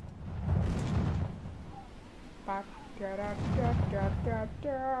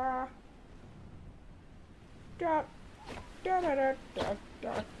 Ba-da-da-da-da-da.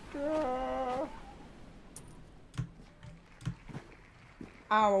 Da-da-da-da-da-da.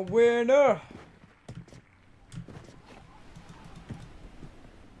 I'm a winner.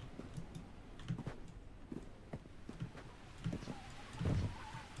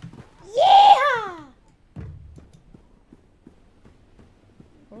 Yeah!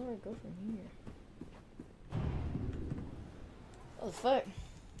 Where do I go from here? What the fuck?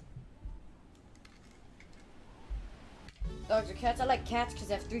 Dogs or cats? I like cats because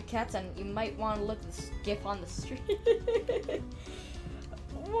I have 3 cats, and you might want to look at the GIF on the street.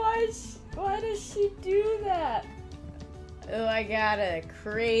 Why does she do that? Oh, I got a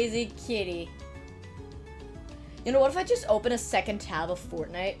crazy kitty. You know, what if I just open a second tab of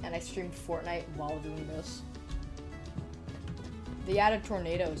Fortnite and I stream Fortnite while doing this? They added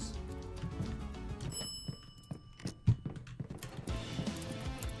tornadoes.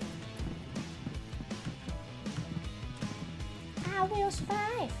 I will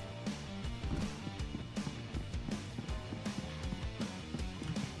survive.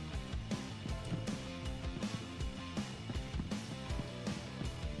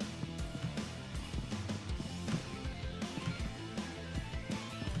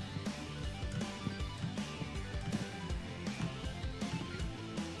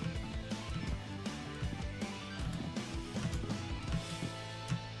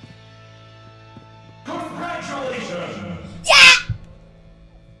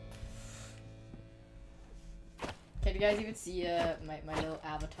 Can you guys even see my little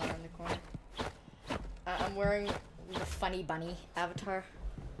avatar in the corner? I'm wearing the funny bunny avatar.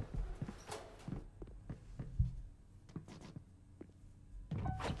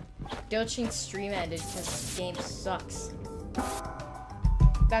 Dogecoin stream ended because this game sucks.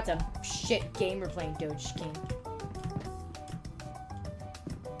 That's a shit game we're playing, Dogecoin.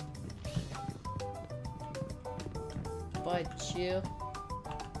 But chill.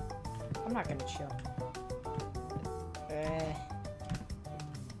 I'm not gonna chill.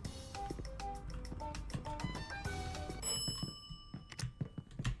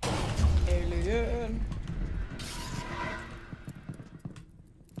 Alien.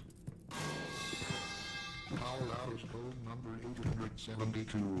 Power outage code number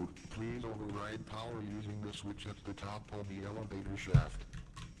 872. Please override power using the switch at the top of the elevator shaft.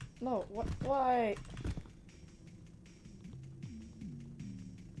 No, what? Why?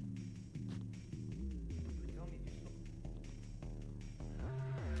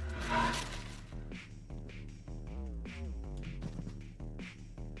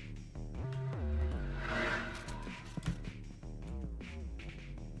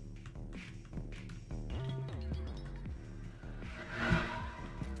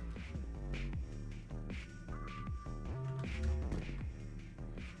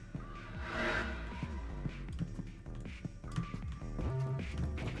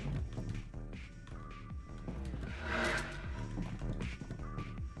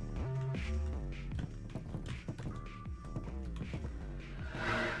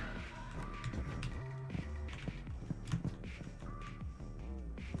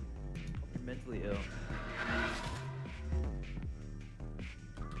 You're mentally ill.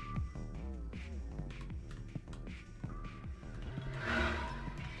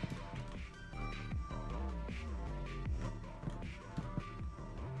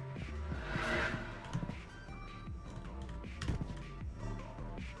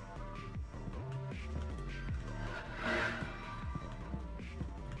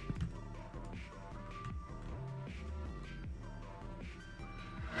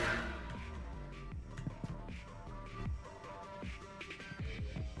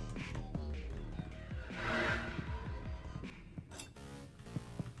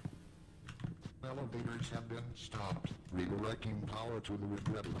 Elevators have been stopped. Redirecting power to the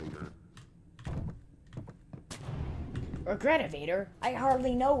regretevator. Regretevator? I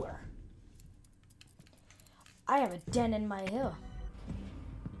hardly know her. I have a den in my hill.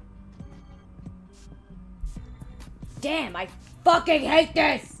 Damn, I fucking hate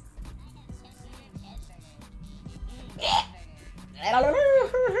this!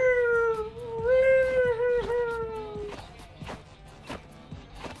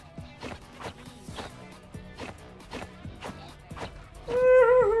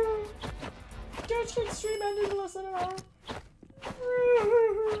 Dogecoin stream ended in less than an hour.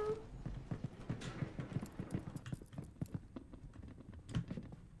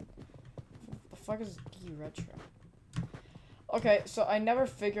 The fuck is Geek Retro? Okay, so I never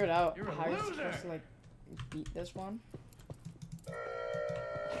figured out how you're supposed to like beat this one.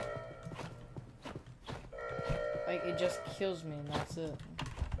 Like it just kills me and that's it.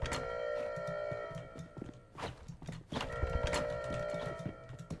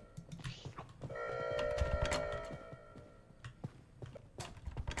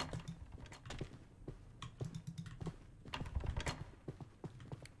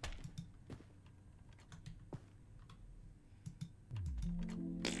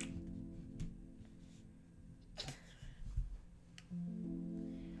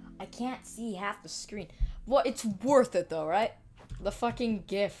 I can't see half the screen. Well, it's worth it though, right? The fucking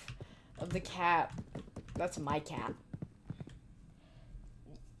gif of the cat. That's my cat.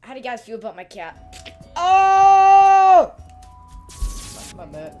 How do you guys feel about my cat? Oh! My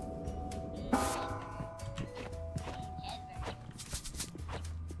bad.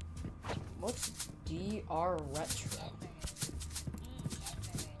 What's DR Retro?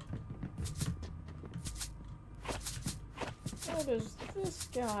 Oh, there's this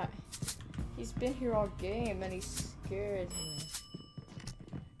guy. He's been here all game and he scared me.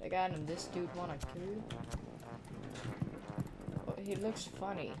 The guy and this dude wanna kill? Oh, he looks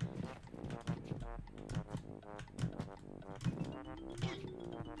funny.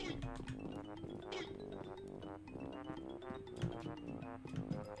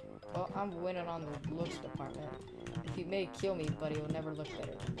 Well, I'm winning on the looks department. He may kill me, but he'll never look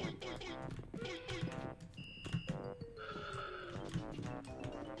better than me.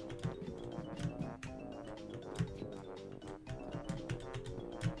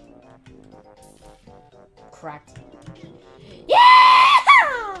 Cracked.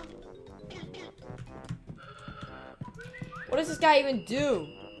 Yeah! What does this guy even do?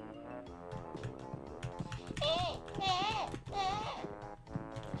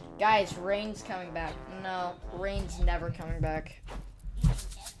 Guys, Rain's coming back. No, Rain's never coming back.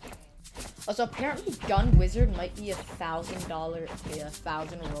 Also, apparently Gun Wizard might be $1,000,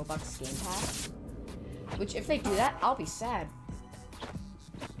 1,000 Robux game pass. Which, if they do that, I'll be sad.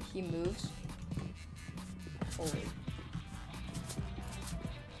 He moves. Holy.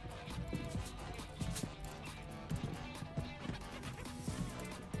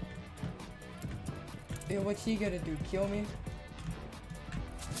 Yeah, what's he gonna do? Kill me?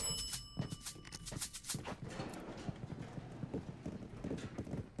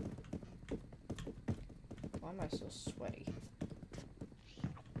 Why am I so sweaty?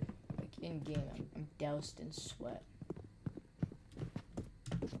 Like in game, I'm doused in sweat.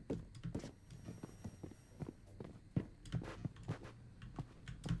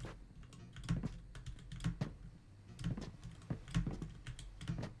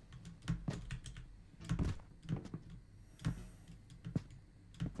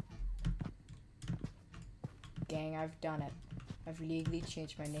 Gang, I've done it. I've legally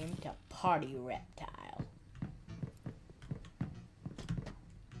changed my name to Party Reptile.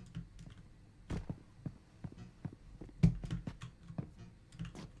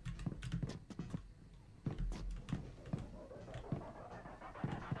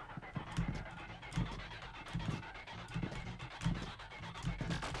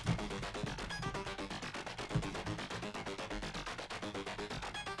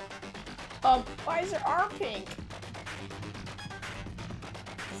 Why is there R pink?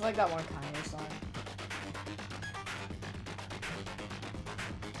 It's like that one Kanye song.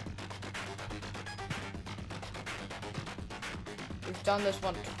 We've done this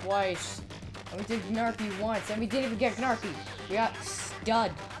one twice. And we did Gnarpy once, and we didn't even get Gnarpy. We got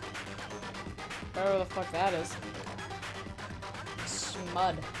Stud. Whatever the fuck that is.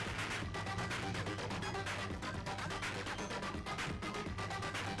 Smud.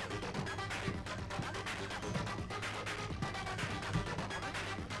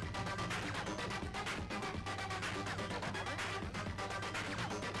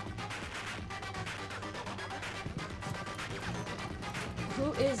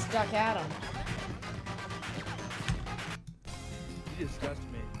 Who is Duck Adam? You disgust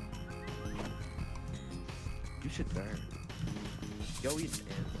me. You should burn. Go eat an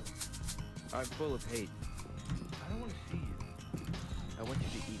ant. I'm full of hate. I don't want to see you. I want you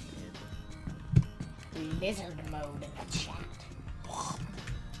to eat an ant. Lizard mode in the chat.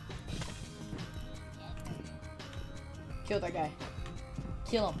 Kill that guy.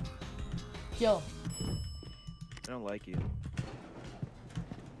 Kill him. Kill him. I don't like you.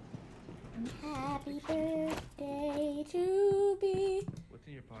 Happy birthday to be. What's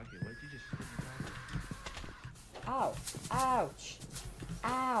in your pocket? What did you just stick in your pocket? Ow. Ouch.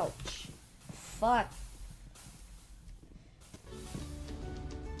 Ouch. Fuck.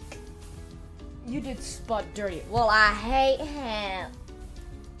 You did Spud dirty. Well, I hate him.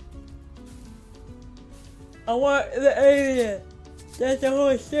 I want the alien. That's the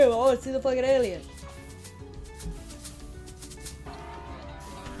whole show. I want to see the fucking alien.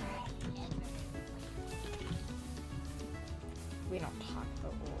 We don't talk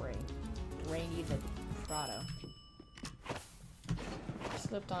about Rain. Rainy the Prado.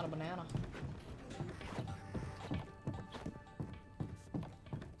 Slipped on a banana.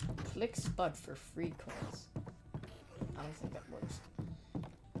 Click Spud for free coins. I don't think that works.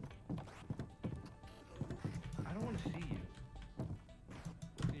 I don't want to see you.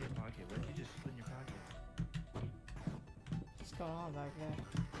 What's in your pocket? What did you just put in your pocket? This going on back there?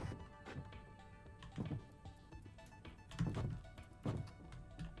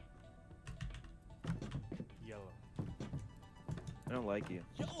 Yellow. I don't like you.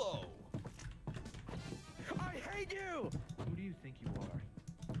 Yellow. I hate you! Who do you think you are?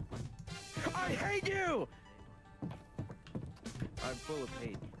 I hate you! I'm full of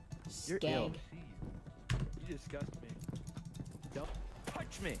hate. You're ill. Skank. See you. You disgust me. Don't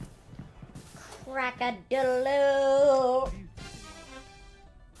touch me! Crack-a-doodle-oo. Who do you think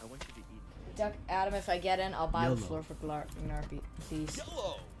I want you to eat me. Duck, Adam, if I get in, I'll buy the floor for Gnarpy, please.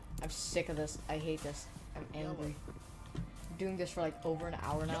 Yellow. I'm sick of this. I hate this. I'm angry. I'm doing this for like over an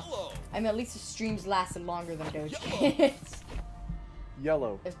hour now. Yellow. I mean, at least the streams lasted longer than Doge King's.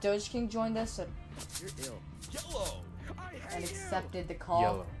 Yellow. If Doge King joined us You're ill. Yellow. I hate and you! accepted the call,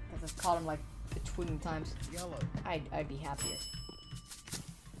 Yellow. because I've called him like a twin times, Yellow. I'd be happier.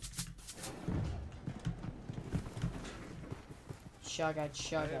 Chug it, I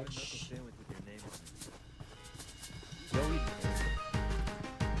chug have a it. knuckle sandwich with your name on it. Go eat me.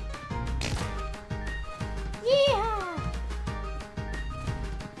 Yeah!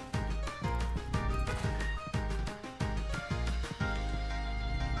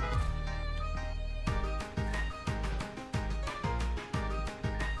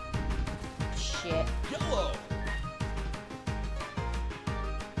 Shit. Yellow.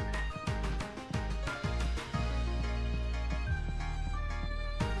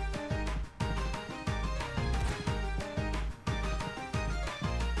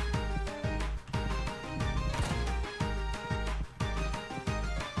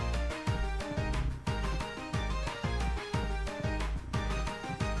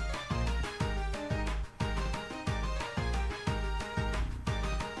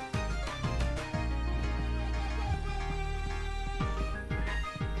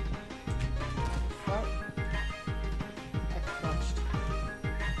 Fuck. I crunched.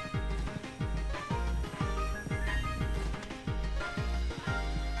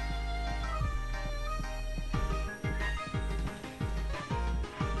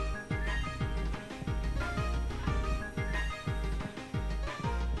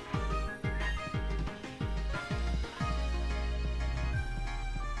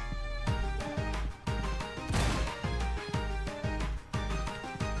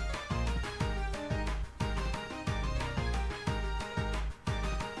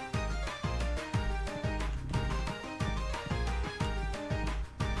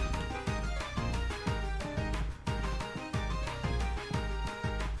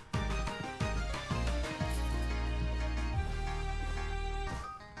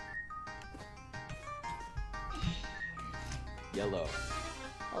 Yellow.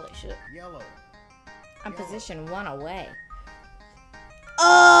 Holy shit. Yellow. I'm position 1 away.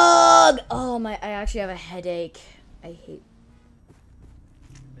 Ugh! Oh my, I actually have a headache. I hate.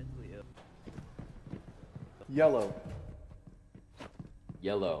 Mentally ill. Yellow.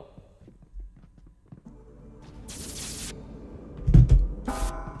 Yellow.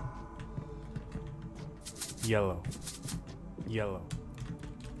 Yellow. Yellow.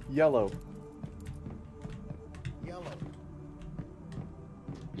 Yellow. Yellow.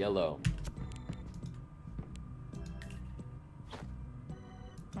 Yellow.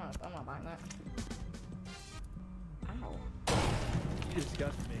 I'm not buying that. Ow. You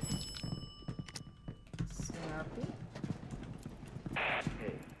disgust me. Snarpy.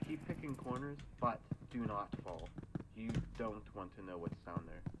 Hey, keep picking corners, but do not fall. You don't want to know what's down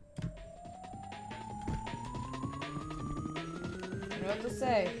there. You know what to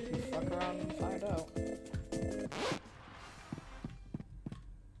say. You fuck around and find out.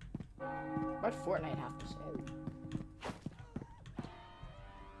 What'd Fortnite have to say?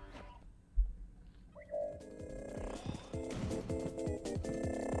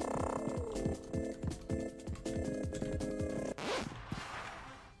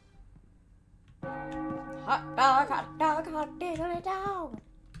 Hot dog, diddly dog.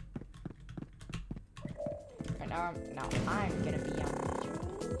 Okay, now I'm gonna be on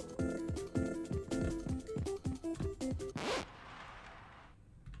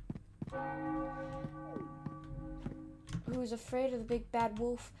Who's afraid of the big bad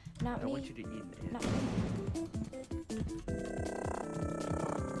wolf? Not I me. want you to eat me. Not me.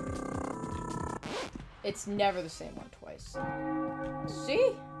 It's never the same one twice.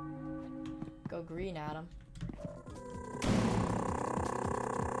 See? Go green, Adam.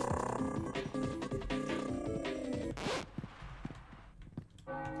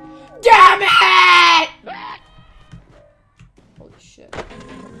 Damn it! Holy shit.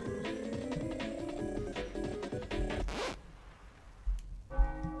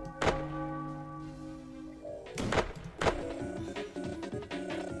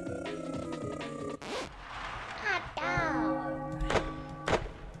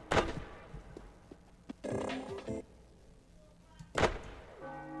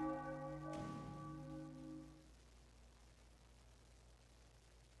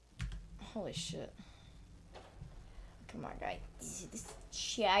 Holy shit. Come on, guys. This is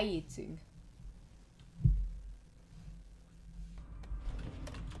cheating.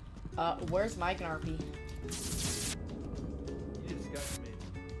 Where's my Gnarpy? You disgust me.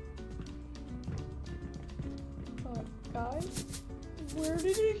 Guys, where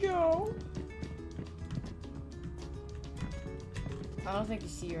did he go? I don't think you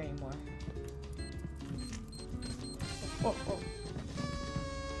see her anymore. Oh, oh.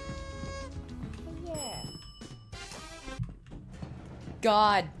 Yeah.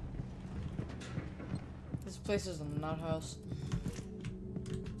 God. This place is a nut house.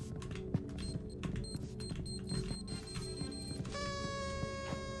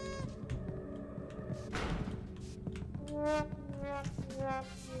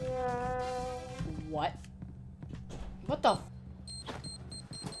 What? What the?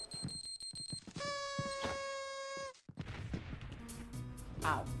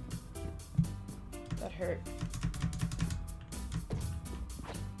 Ow. That hurt.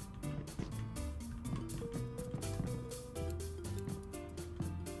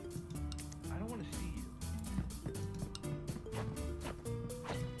 I don't want to see you.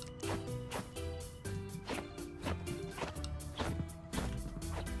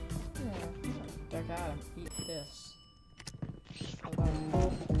 Duck Adam, eat this.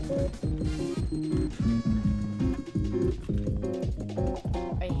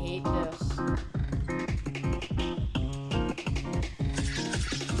 I hate this.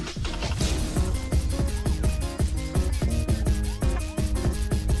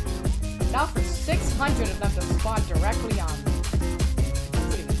 Now for 600 of them to spawn directly on me. I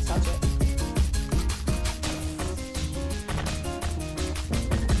couldn't even touch it.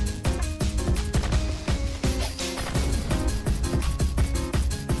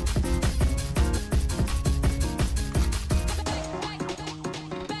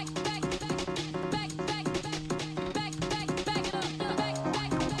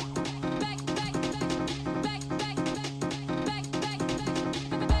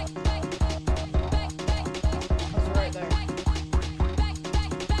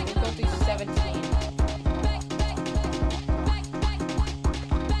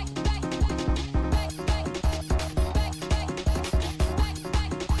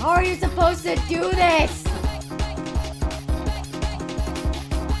 How are you supposed to do this?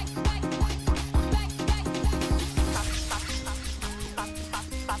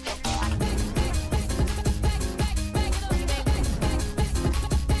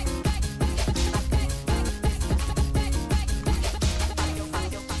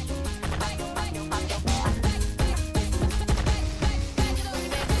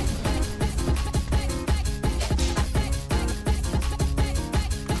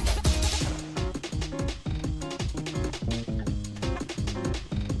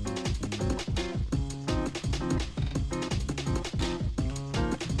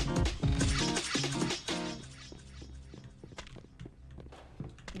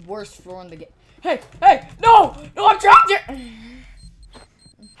 Worst floor in the game. Hey, hey, no, no, I'm trapped here.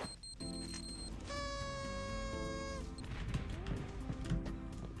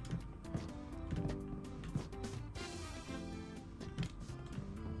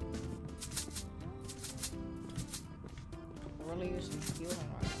 Really using healing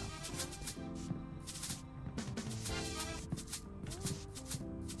right now.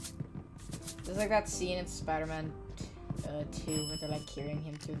 It's like that scene in Spider-Man 2 where they're like carrying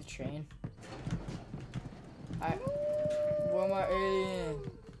him through the train. Where my alien?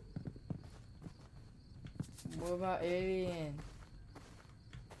 Where my alien?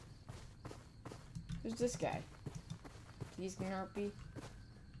 Who's this guy? He's Gnarpy.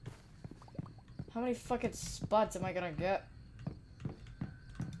 How many fucking spuds am I gonna get?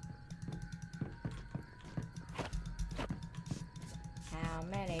 How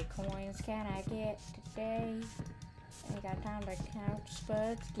many coins can I get today? Ain't got time to count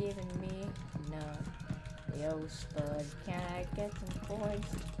spuds giving me none. Yo, spud, can I get some coins?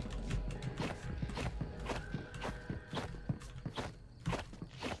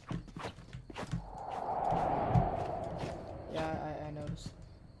 Yeah, I noticed.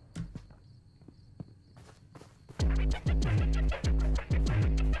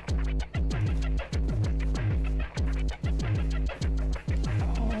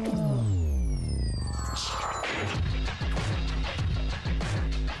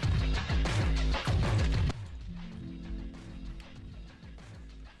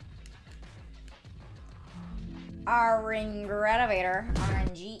 Our regretevator,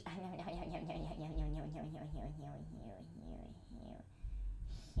 RNG.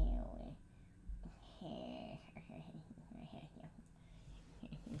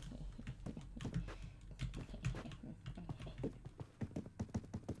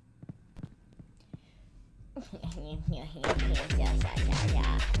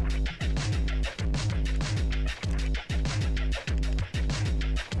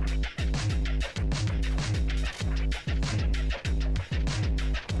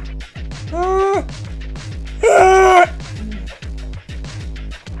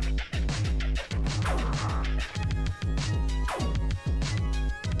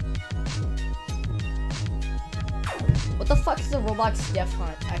 What the fuck is a Roblox death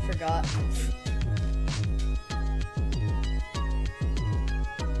hunt? I forgot.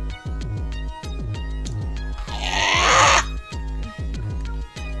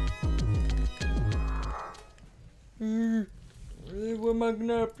 Where my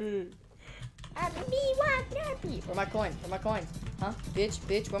Gnappy? Where my coin? Where my coin? Huh?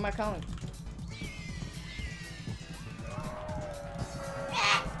 Bitch, where my coin?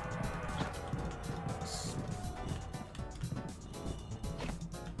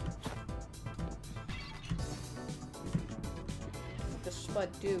 The spud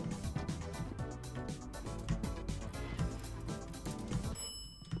do.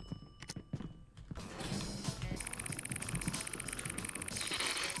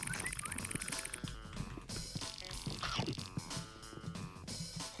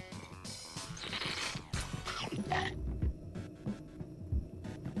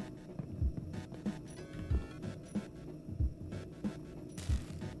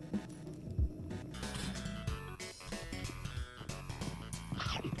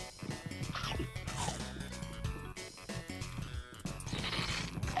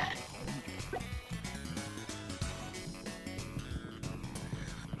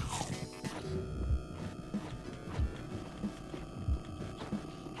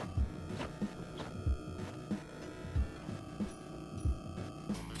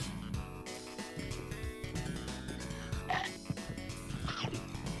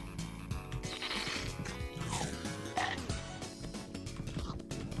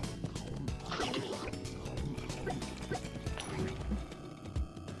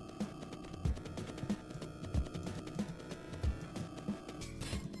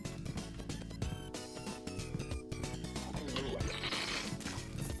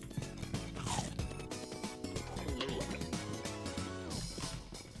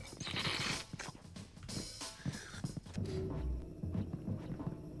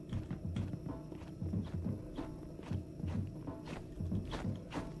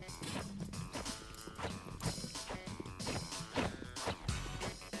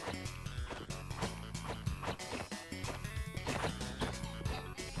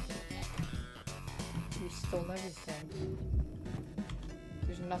 Stole everything.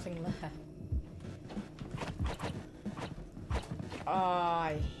 There's nothing left. Oh,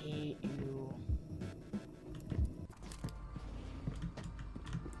 I hate you.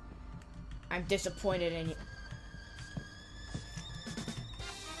 I'm disappointed in you.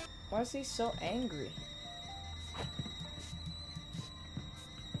 Why is he so angry?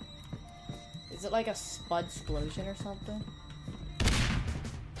 Is it like a spud explosion or something?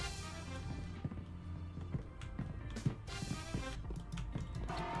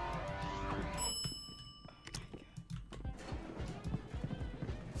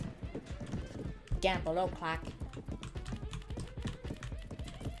 Down below, clack.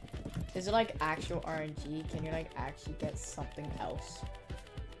 Is it like actual RNG? Can you like actually get something else?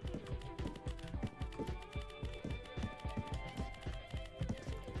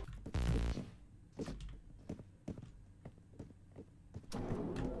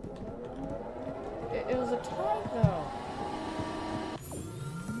 It was a tie though.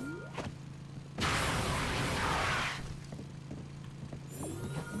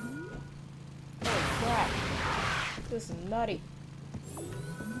 This is nutty.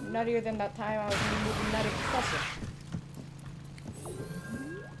 Nuttier than that time I was in the movie Nutty Professor.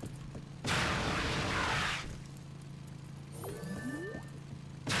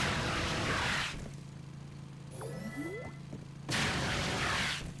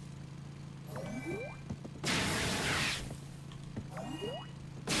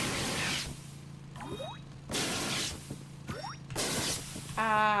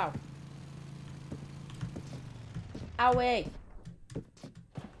 Ow. Owie.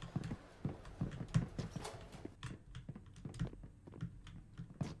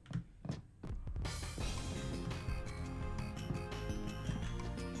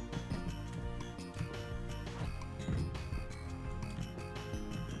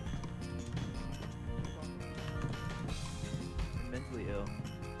 I'm mentally ill.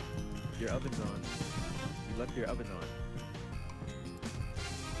 Your oven's on. You left your oven on.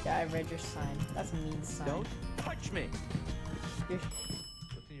 Yeah, I read your sign. That's a mean sign. Don't touch me! You're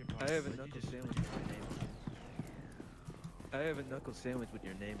I have a knuckle sandwich with my name on it. I have a knuckle sandwich with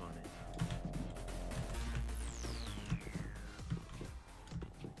your name on it.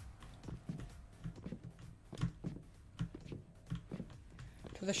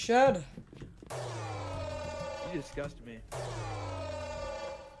 To the shed. You disgust me.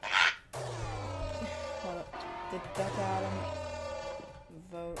 Hold up. Did Duck Adam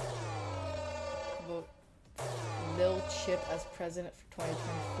vote Lil Chip as president for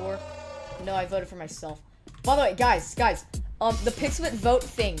 2024? No, I voted for myself. By the way, guys, the Pixabit vote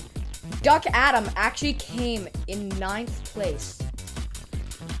thing. Duck Adam actually came in 9th place.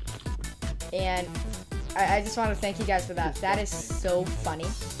 And I just want to thank you guys for that. That is so funny.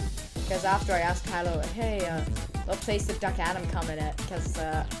 Because after I asked Kylo, hey, what place did Duck Adam come in at? Because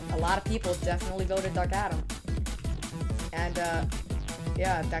a lot of people definitely voted Duck Adam. And,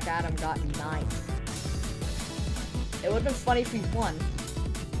 yeah, Duck Adam got 9th. It would have been funny if we won.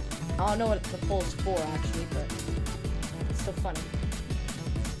 I don't know what the poll's for, actually, but it's still funny.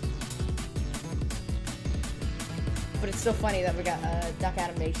 But it's still funny that we got, Duck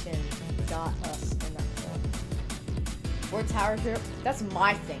Animation got us in that poll. We're Tower Hero. That's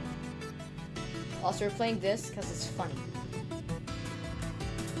my thing. Also, we're playing this because it's funny.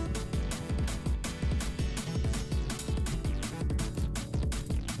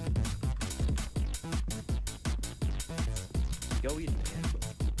 Go eat an apple.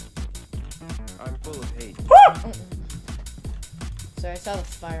 I'm full of hate. Sorry, I saw the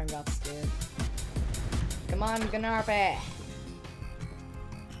fire and got scared. Come on, Gnarpe.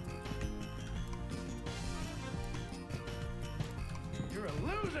 You're a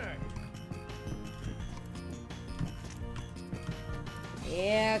loser!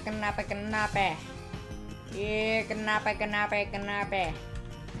 Yeah, Gnarpe. Yeah, Gnarpe.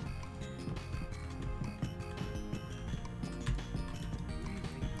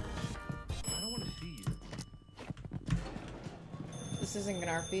 This isn't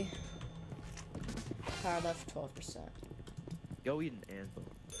Gnarpy. Power left 12%. Go eat an anvil.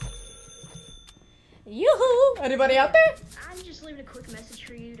 Yoo-hoo! Anybody out there? I'm just leaving a quick message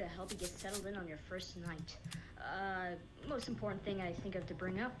for you to help you get settled in on your first night. Most important thing I think of to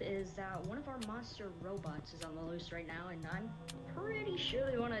bring up is that one of our monster robots is on the loose right now, and I'm pretty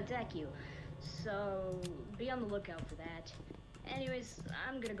sure they want to attack you. So, be on the lookout for that. Anyways,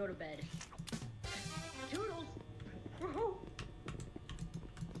 I'm gonna go to bed. Toodles!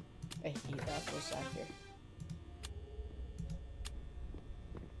 I hate that voice actor.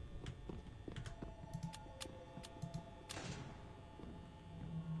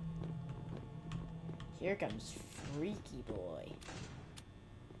 Here comes Freaky Boy.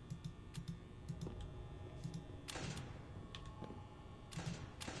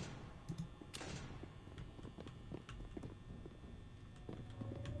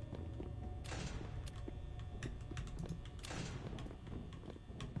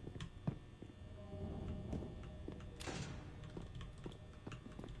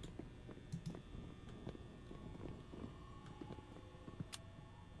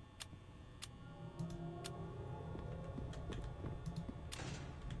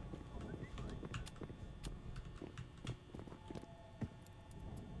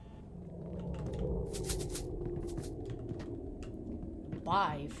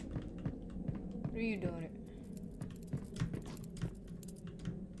 Live? What are you doing it?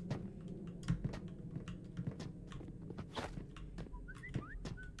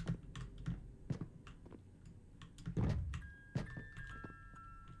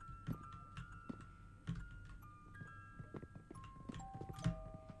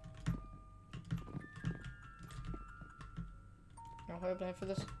 I don't have a plan for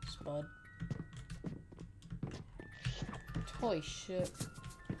this, Spud. Holy shit.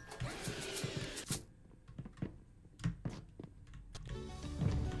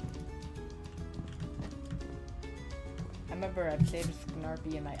 I remember I played with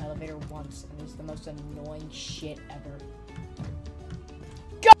Gnarpy in my elevator once, and it was the most annoying shit ever.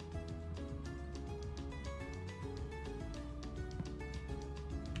 Go!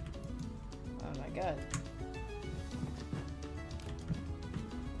 Oh my god.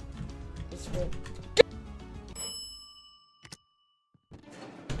 This way.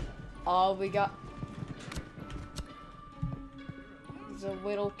 Oh, we got... There's a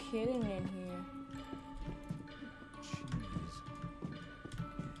little kitten in here.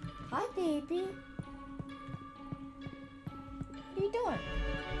 Hi, baby. What are you doing?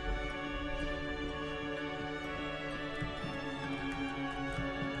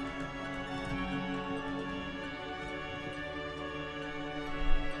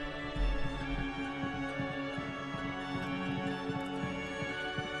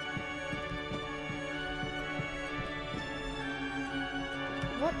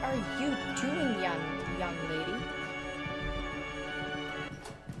 What are you doing, young lady?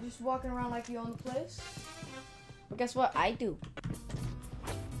 Just walking around like you own the place? Well, guess what? I do.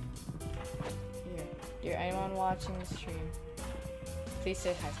 Here, dear anyone watching the stream, please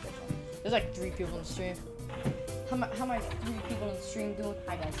say hi, special. There's like 3 people in the stream. How many 3 people in the stream doing?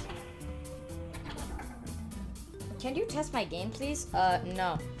 Hi, guys. Can you test my game, please?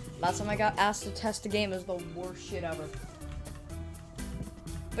 No. Last time I got asked to test a game, it was the worst shit ever.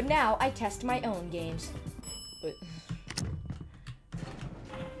 But now I test my own games. But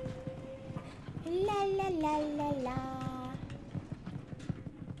La la la la la.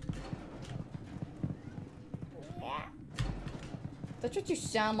 Yeah. that's what you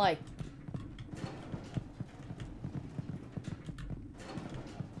sound like.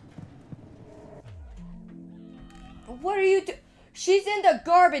 What are you do? She's in the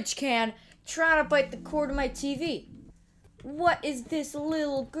garbage can trying to bite the cord of my TV. What is this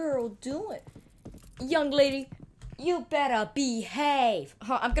little girl doing? Young lady, you better behave.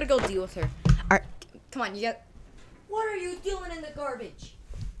 Huh, I'm gonna go deal with her. Alright, come on, you got... What are you doing in the garbage?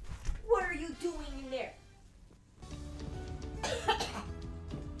 What are you doing in there?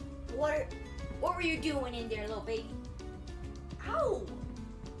 What were you doing in there, little baby? Ow!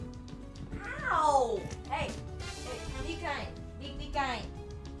 Ow! Hey, be kind. Be kind.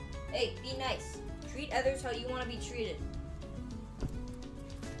 Hey, be nice. Treat others how you want to be treated.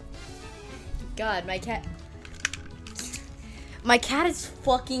 God, my cat is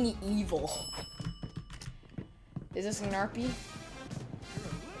fucking evil. Is this a Narpy?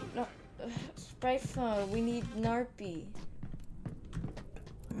 No, Sprite phone, we need Narpy.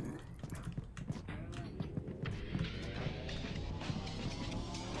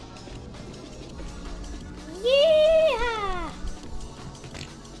 Yeah.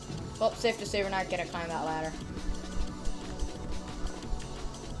 Well, safe to say we're not gonna climb that ladder.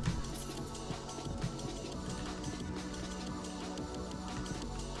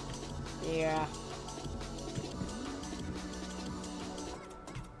 Yeah.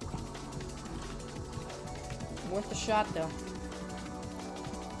 Worth the shot, though.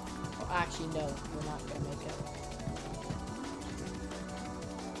 Well, actually, no, we're not gonna make it.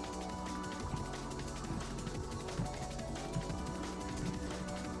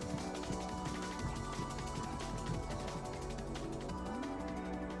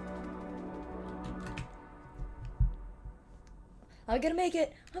 I'm gonna make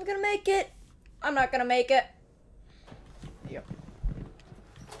it. I'm gonna make it. I'm not gonna make it. Yep.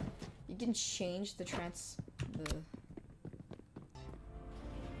 You can change the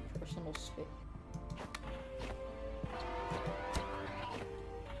personal space.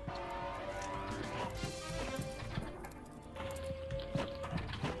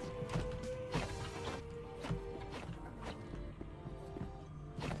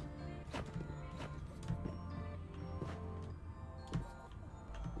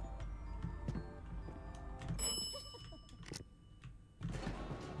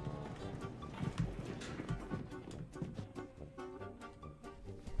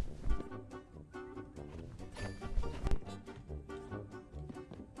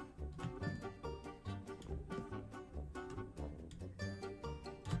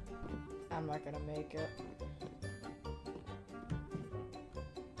 I'm not gonna make it.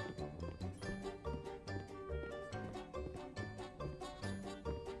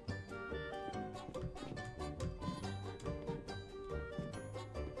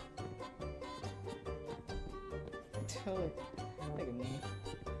 Look at me.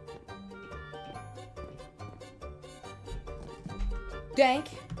 Dank.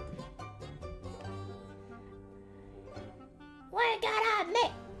 We gotta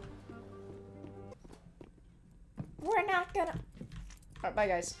admit, we're not gonna. Alright, bye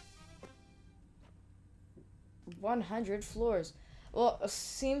guys. 100 floors. Well, it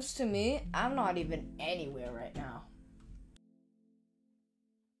seems to me I'm not even anywhere right now.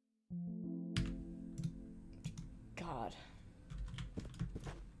 God.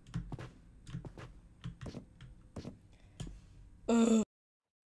 Ugh.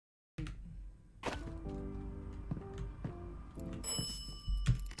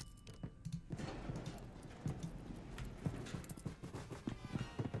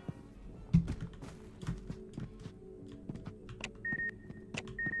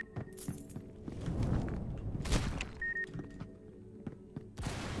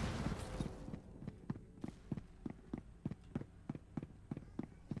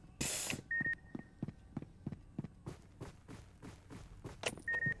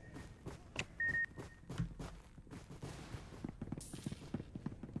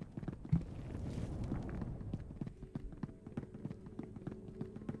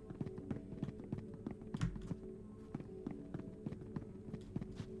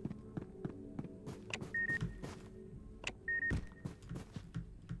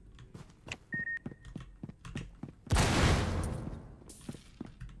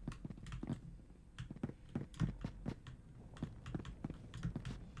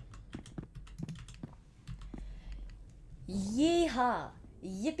 Yeehaw!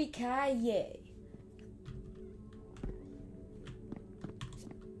 Yippee-ki-yay!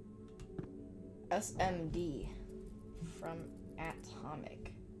 SMD from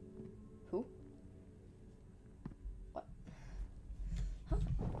Atomic. Who? What? Huh?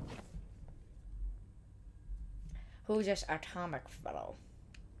 Who's this Atomic fellow?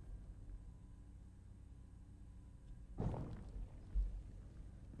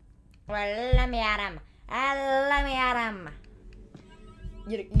 Well, let me at him. Let me at him.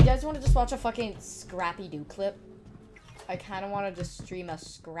 You guys want to just watch a fucking Scrappy-Doo clip? I kind of want to just stream a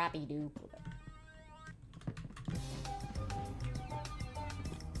Scrappy-Doo clip.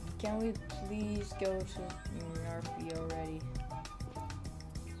 Can we please go to Narfi already?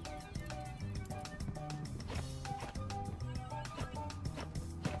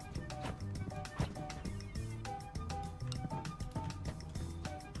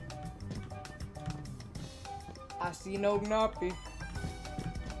 I see no Gnarpy.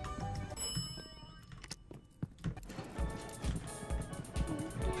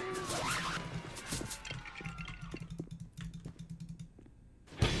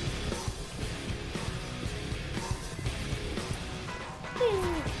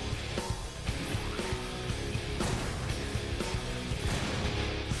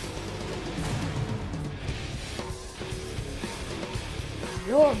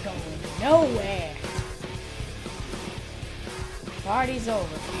 You're going nowhere. Party's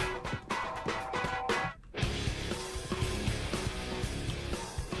over.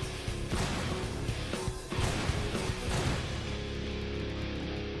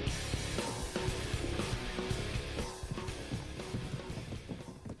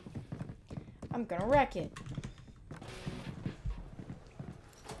 I'm gonna wreck it.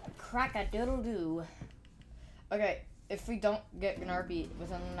 Crack-a-doodle-doo. Okay, if we don't get Gnarpy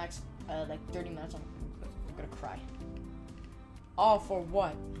within the next like 30 minutes, I'm gonna cry. All for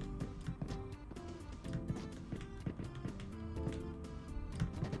what?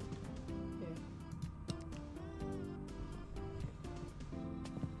 Yeah.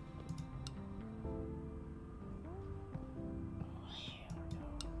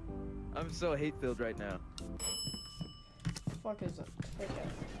 I'm so hate-filled right now. Fuck is a ticket?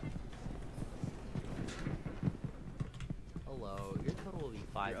 Hello, your total will be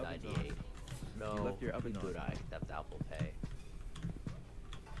 $5.98. No, You left your oven good. on. I accept Apple Pay.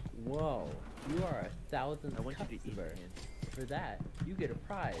 Whoa, you are 1,000th I want you to eat customer. again. For that, you get a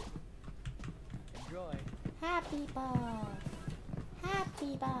prize. Enjoy. Happy ball.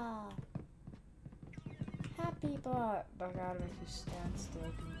 Happy ball. Happy ball. Oh god, if you stand still,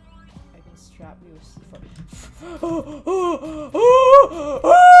 I can strap you with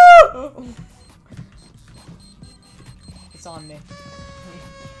C4. It's on me.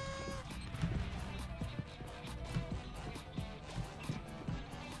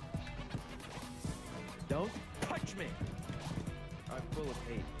 Don't touch me! I'm full of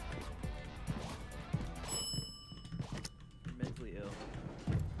hate. I'm mentally ill.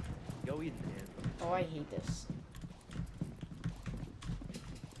 Go eat it, man. Oh, I hate this.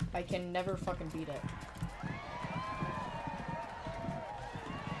 I can never fucking beat it.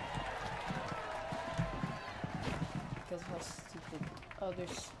 Because how stupid. Oh, they're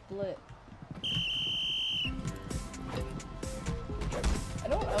split. I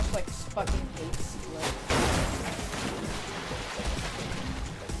know what else like fucking hates split.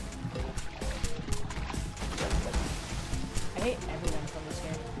 I hate everyone from this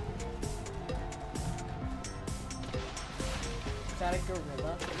game. Is that a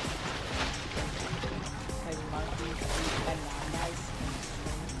gorilla? Like monkeys, bananas,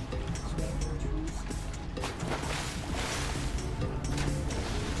 and swing from trees.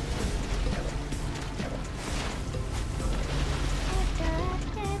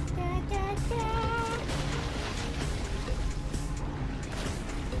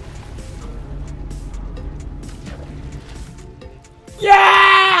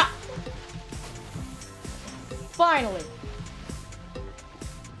 Yeah! Finally.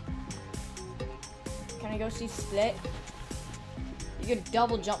 Can I go see Split? You can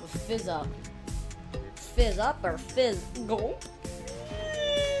double jump with Fizz Up. Fizz Up or Fizz Go?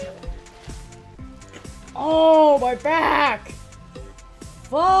 Oh, my back!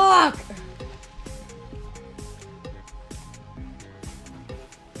 Fuck!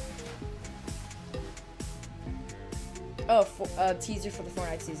 Oh, teaser for the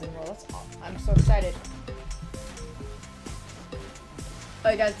Fortnite season. Well, that's awesome. I'm so excited.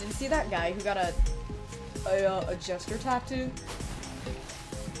 Oh, guys, did you see that guy who got a jester tattoo?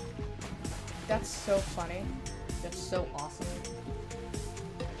 That's so funny. That's so awesome.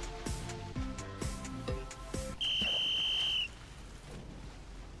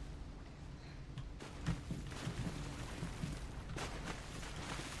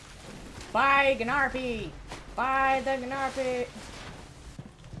 Bye, Gnarpy! Bye, the Gnarpy!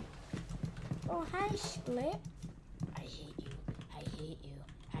 Oh, hi, Split. I hate you. I hate you.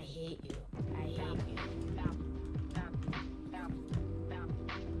 I hate you. I hate you.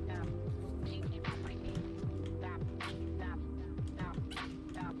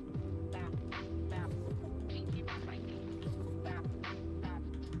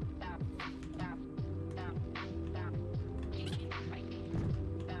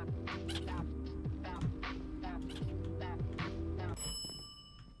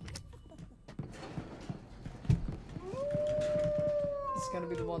 This is gonna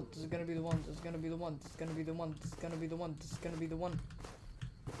be the one. This is gonna be the one. This is gonna be the one. This is gonna be the one. This is gonna be the one. This is gonna be the one.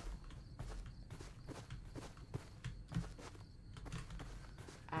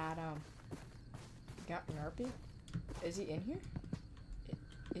 Adam. Got Narpy? Is he in here?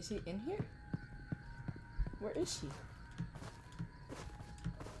 Is he in here? Where is he?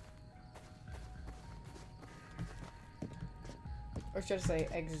 Or should I say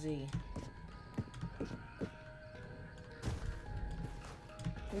XZ?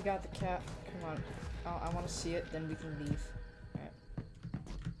 We got the cat. Come on. Oh, I want to see it, then we can leave. Alright.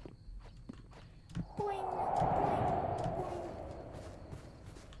 Boing,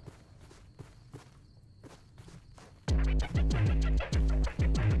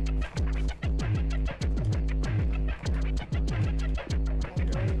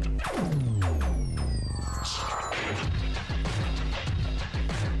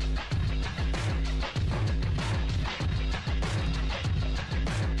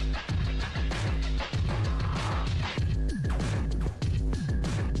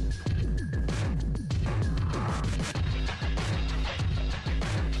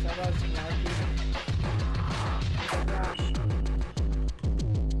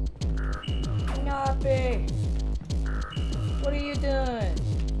 Nappy! What are you doing?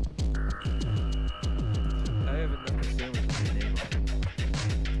 I have another sandwich with your name on it.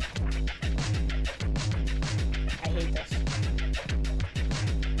 I hate this.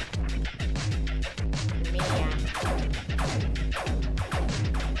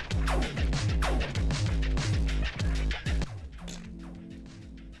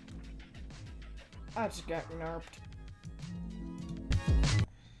 I just got nerfed.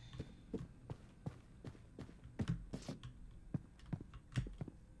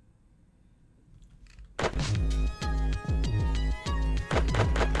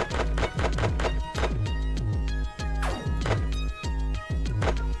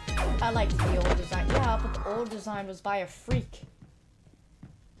 I liked the old design. Yeah, but the old design was by a freak.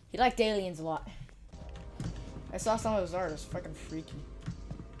 He liked aliens a lot. I saw some of his art. It was fucking freaky.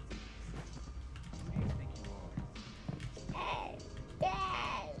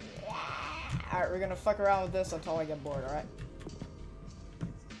 Alright, we're gonna fuck around with this until I get bored, alright?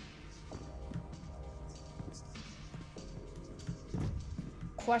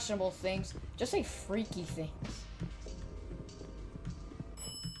 Questionable things. Just say freaky things.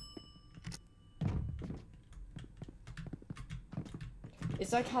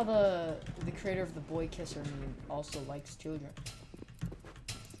 It's like how the creator of the Boy Kisser meme also likes children.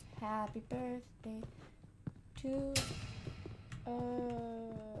 Happy birthday to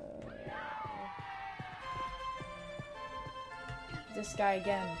this guy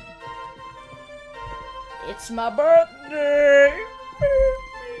again. It's my birthday!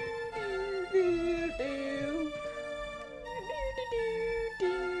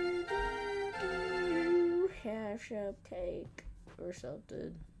 Have some cake or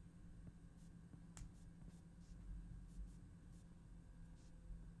something.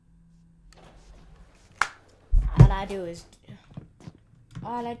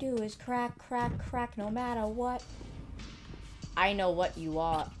 All I do is crack, crack, crack no matter what. I know what you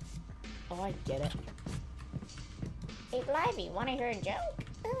are. Oh, I get it. Hey, Blimey, wanna hear a joke?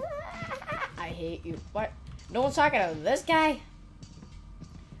 I hate you. What? No one's talking to this guy?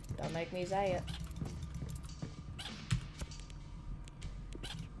 Don't make me say it.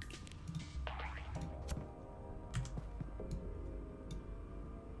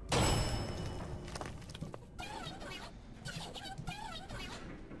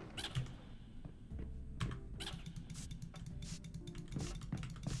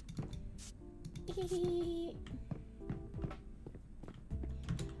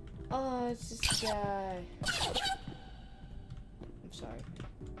 Oh, it's this guy. I'm sorry.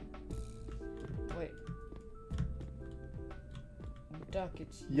 Wait. Duck,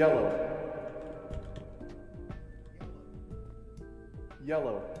 it's yellow.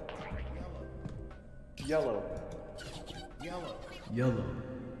 Yellow. Yellow. Yellow. Yellow.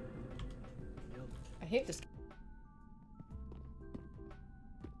 I hate this.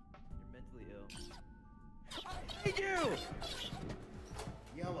 You're meant you?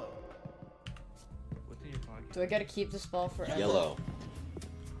 Yellow. What's in your pocket? Do I gotta keep this ball forever? Yellow.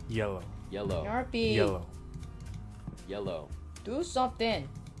 Yellow. Yellow. Narpy. Yellow. Yellow. Do something.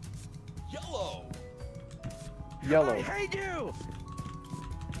 Yellow. I Yellow. hate you!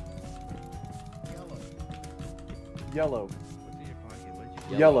 Yellow. What's in your pocket? What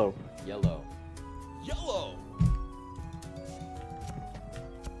did you Yellow. Yellow. Yellow.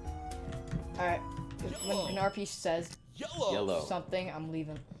 Alright. When Narpy says Yellow. something, I'm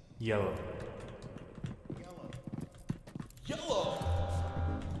leaving. Yellow. Yellow.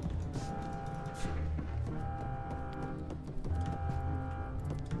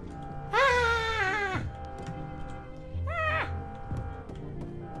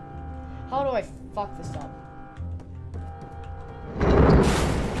 How do I fuck this up?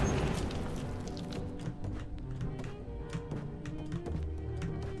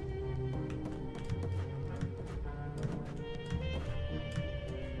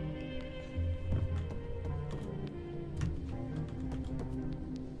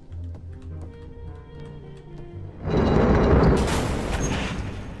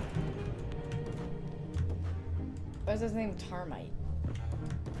 Why is his name Termite?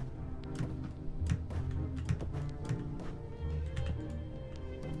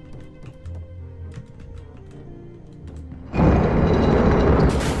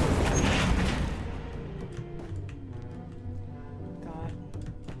 God.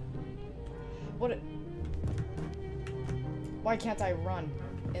 What? Why can't I run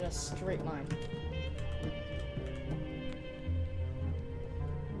in a straight line?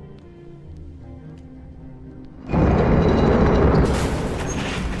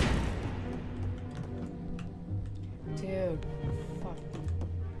 Dude, fuck.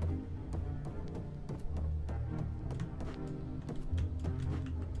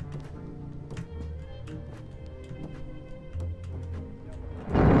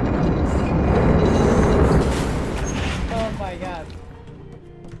 Oh my god.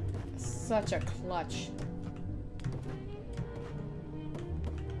 Such a clutch.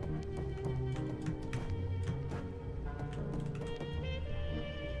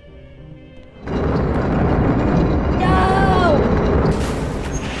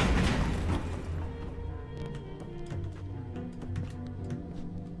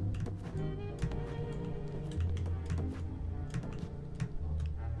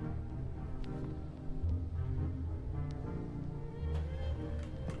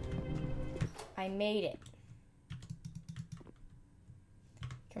 I made it.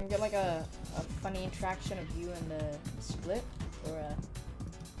 Can we get like a funny interaction of you and the split or a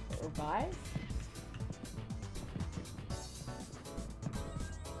revive?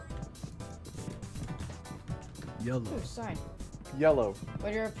 Yellow. Ooh, sign. Yellow.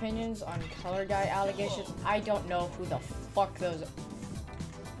 What are your opinions on color guy allegations? I don't know who the fuck those.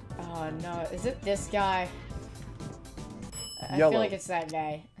 Oh no, is it this guy? I Yellow. feel like it's that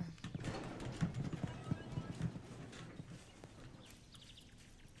guy.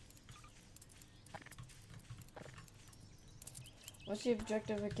 What's the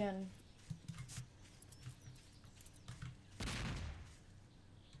objective again?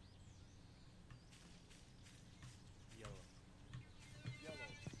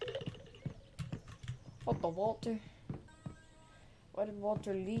 What the Walter? Why did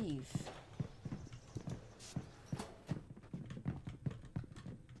Walter leave?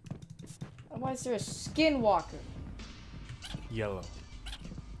 And why is there a skinwalker? Yellow.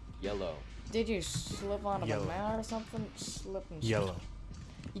 Yellow. Did you slip on a Yellow. banana or something? Slip and Yellow.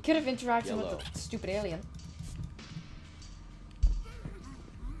 You could have interacted Yellow. with the stupid alien.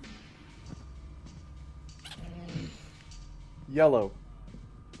 Yellow.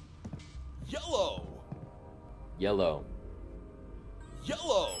 Yellow. Yellow.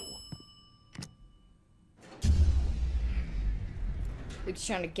 Yellow. Luke's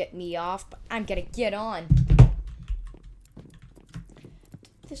trying to get me off, but I'm gonna get on.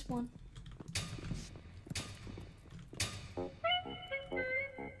 This one.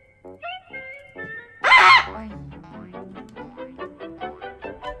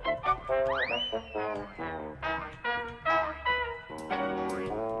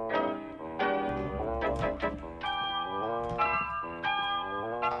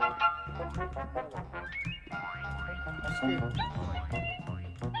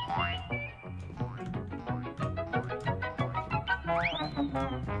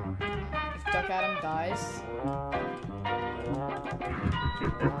 If Duck Adam dies,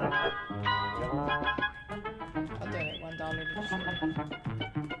 I'll donate $1 to the show.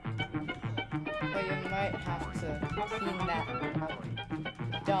 But you might have to clean that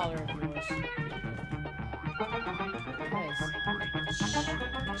dollar of yours.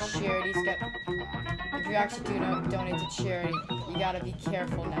 Charity's got. If you actually do donate to charity, you gotta be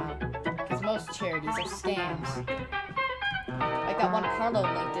careful now, because most charities are scams. Like that one Carlo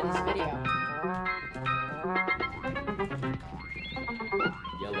linked in his video.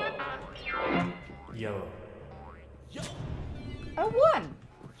 Yellow. I won!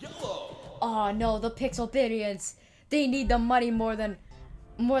 Oh no, the Pixelbarians. They need the money more than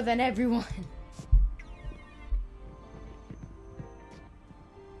everyone.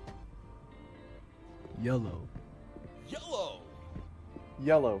 Yellow.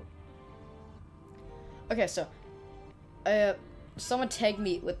 Yellow. Okay, so someone tagged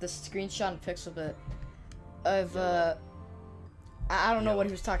me with the screenshot on Pixelbit of I don't know what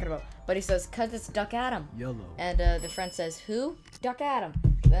he was talking about, but he says, "'Cause it's Duck Adam." Yellow. And the friend says, "Who? Duck Adam."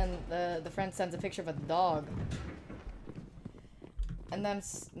 Then the friend sends a picture of a dog. And then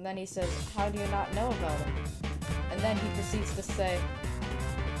he says, "How do you not know about him?" And then he proceeds to say,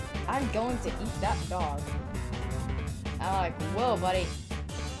 "I'm going to eat that dog." And I'm like, "Whoa, buddy.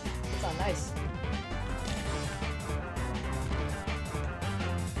 That's not nice."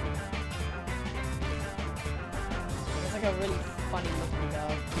 It's like a really funny looking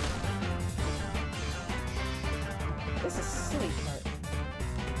dog. This is silly part.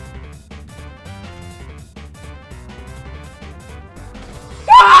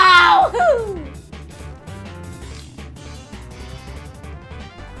 Woo!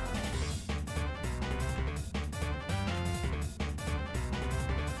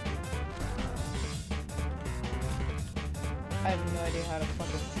 I have no idea how to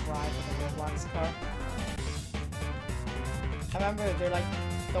fucking drive with a Roblox car. I remember they're like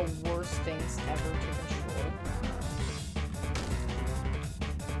the worst things ever to control.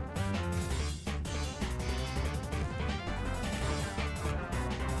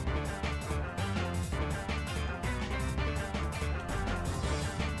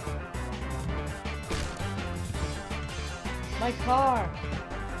 My car!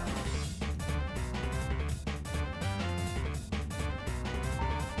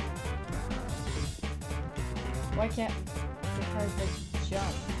 Why can't the cars like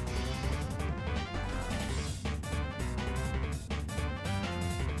jump?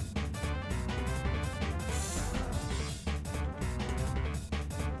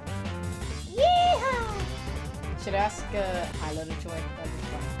 Yeehaw! Should ask Hi Little Toy. That'd be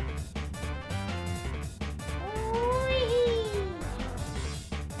funny.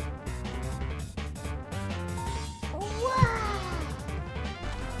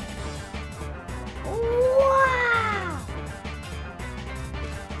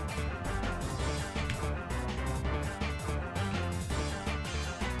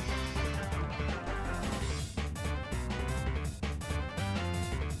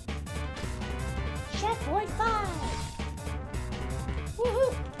 Checkpoint 5!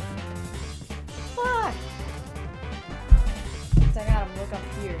 Woohoo! Fuck! I gotta look up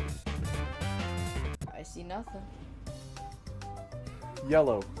here. I see nothing.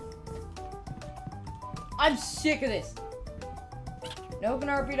 Yellow. I'm sick of this! No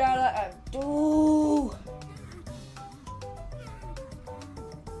Gnarpy data. Ooh!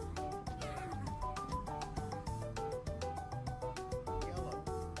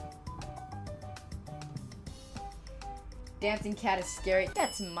 Dancing cat is scary.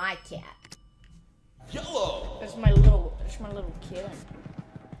 That's my cat. Yellow. There's my little kitten.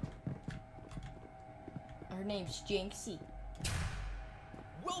 Her name's Jinxie.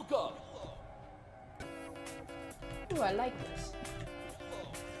 Welcome. Ooh, I like this.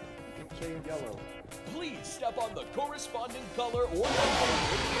 Yellow. Please step on the corresponding color or number.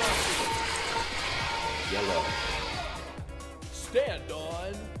 Yellow. Stand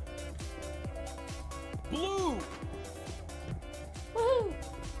on blue. Woohoo!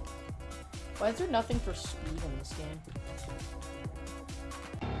 Why is there nothing for speed in this game?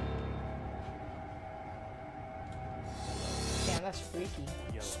 Damn, that's freaky.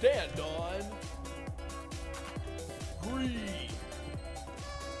 Stand on green.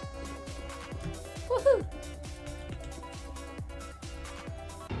 Woohoo!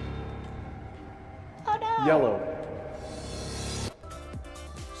 Oh no! Yellow.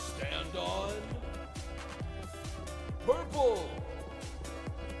 Stand on purple.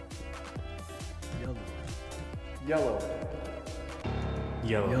 Yellow. Yellow.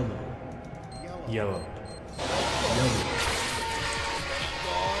 Yellow. Yellow.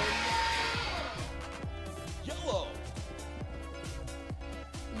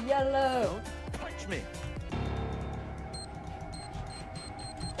 Yellow. Punch me.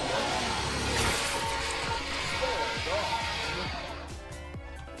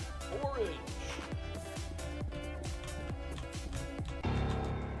 Orange.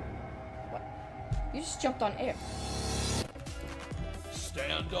 just jumped on air.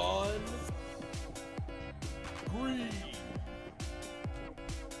 Stand on. Green.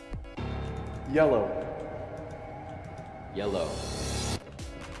 Yellow. Yellow.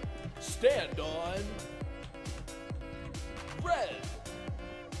 Stand on. Red.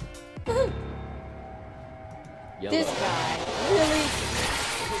 Yellow. This guy, really?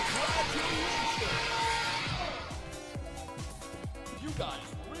 Congratulations! You guys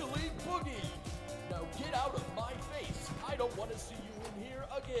really boogie. Now get out of my face. I don't want to see you in here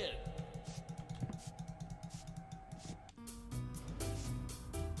again.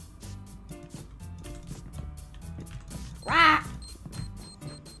 Rah!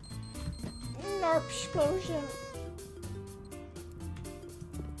 Narp explosion.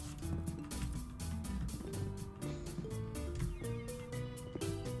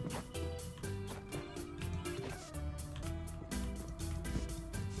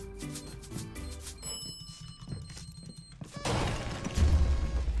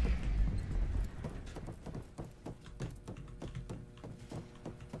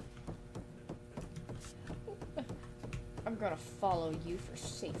 I'm gonna follow you for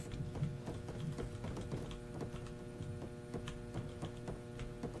safety.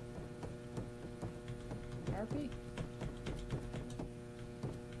 RP?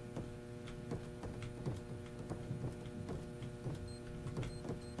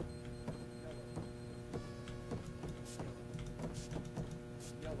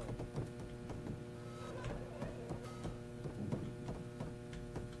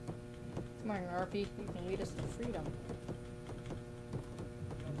 Come on, RP, you can lead us to freedom.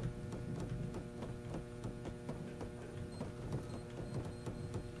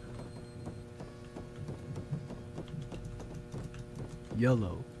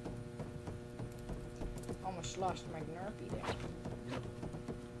 Yellow. Almost lost my Narpy there.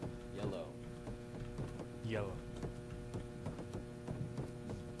 Yellow. Yellow.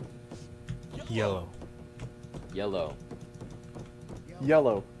 Yellow. Yellow.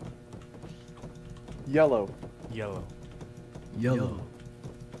 Yellow. Yellow. Yellow. Yellow.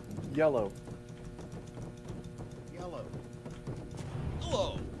 Yellow. Yellow.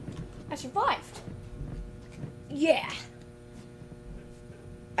 Yellow. I survived. Yeah.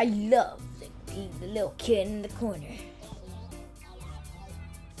 I love the little kid in the corner.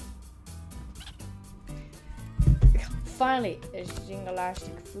 Finally, eating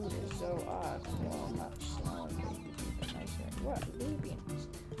elastic food is so odd. Well, not slow, but nicer. What? Rubians.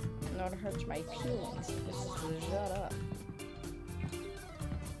 No, it hurts my feelings. This is shut up.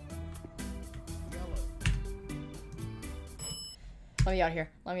 Let me out of here.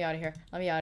 Let me out of here. Let me out.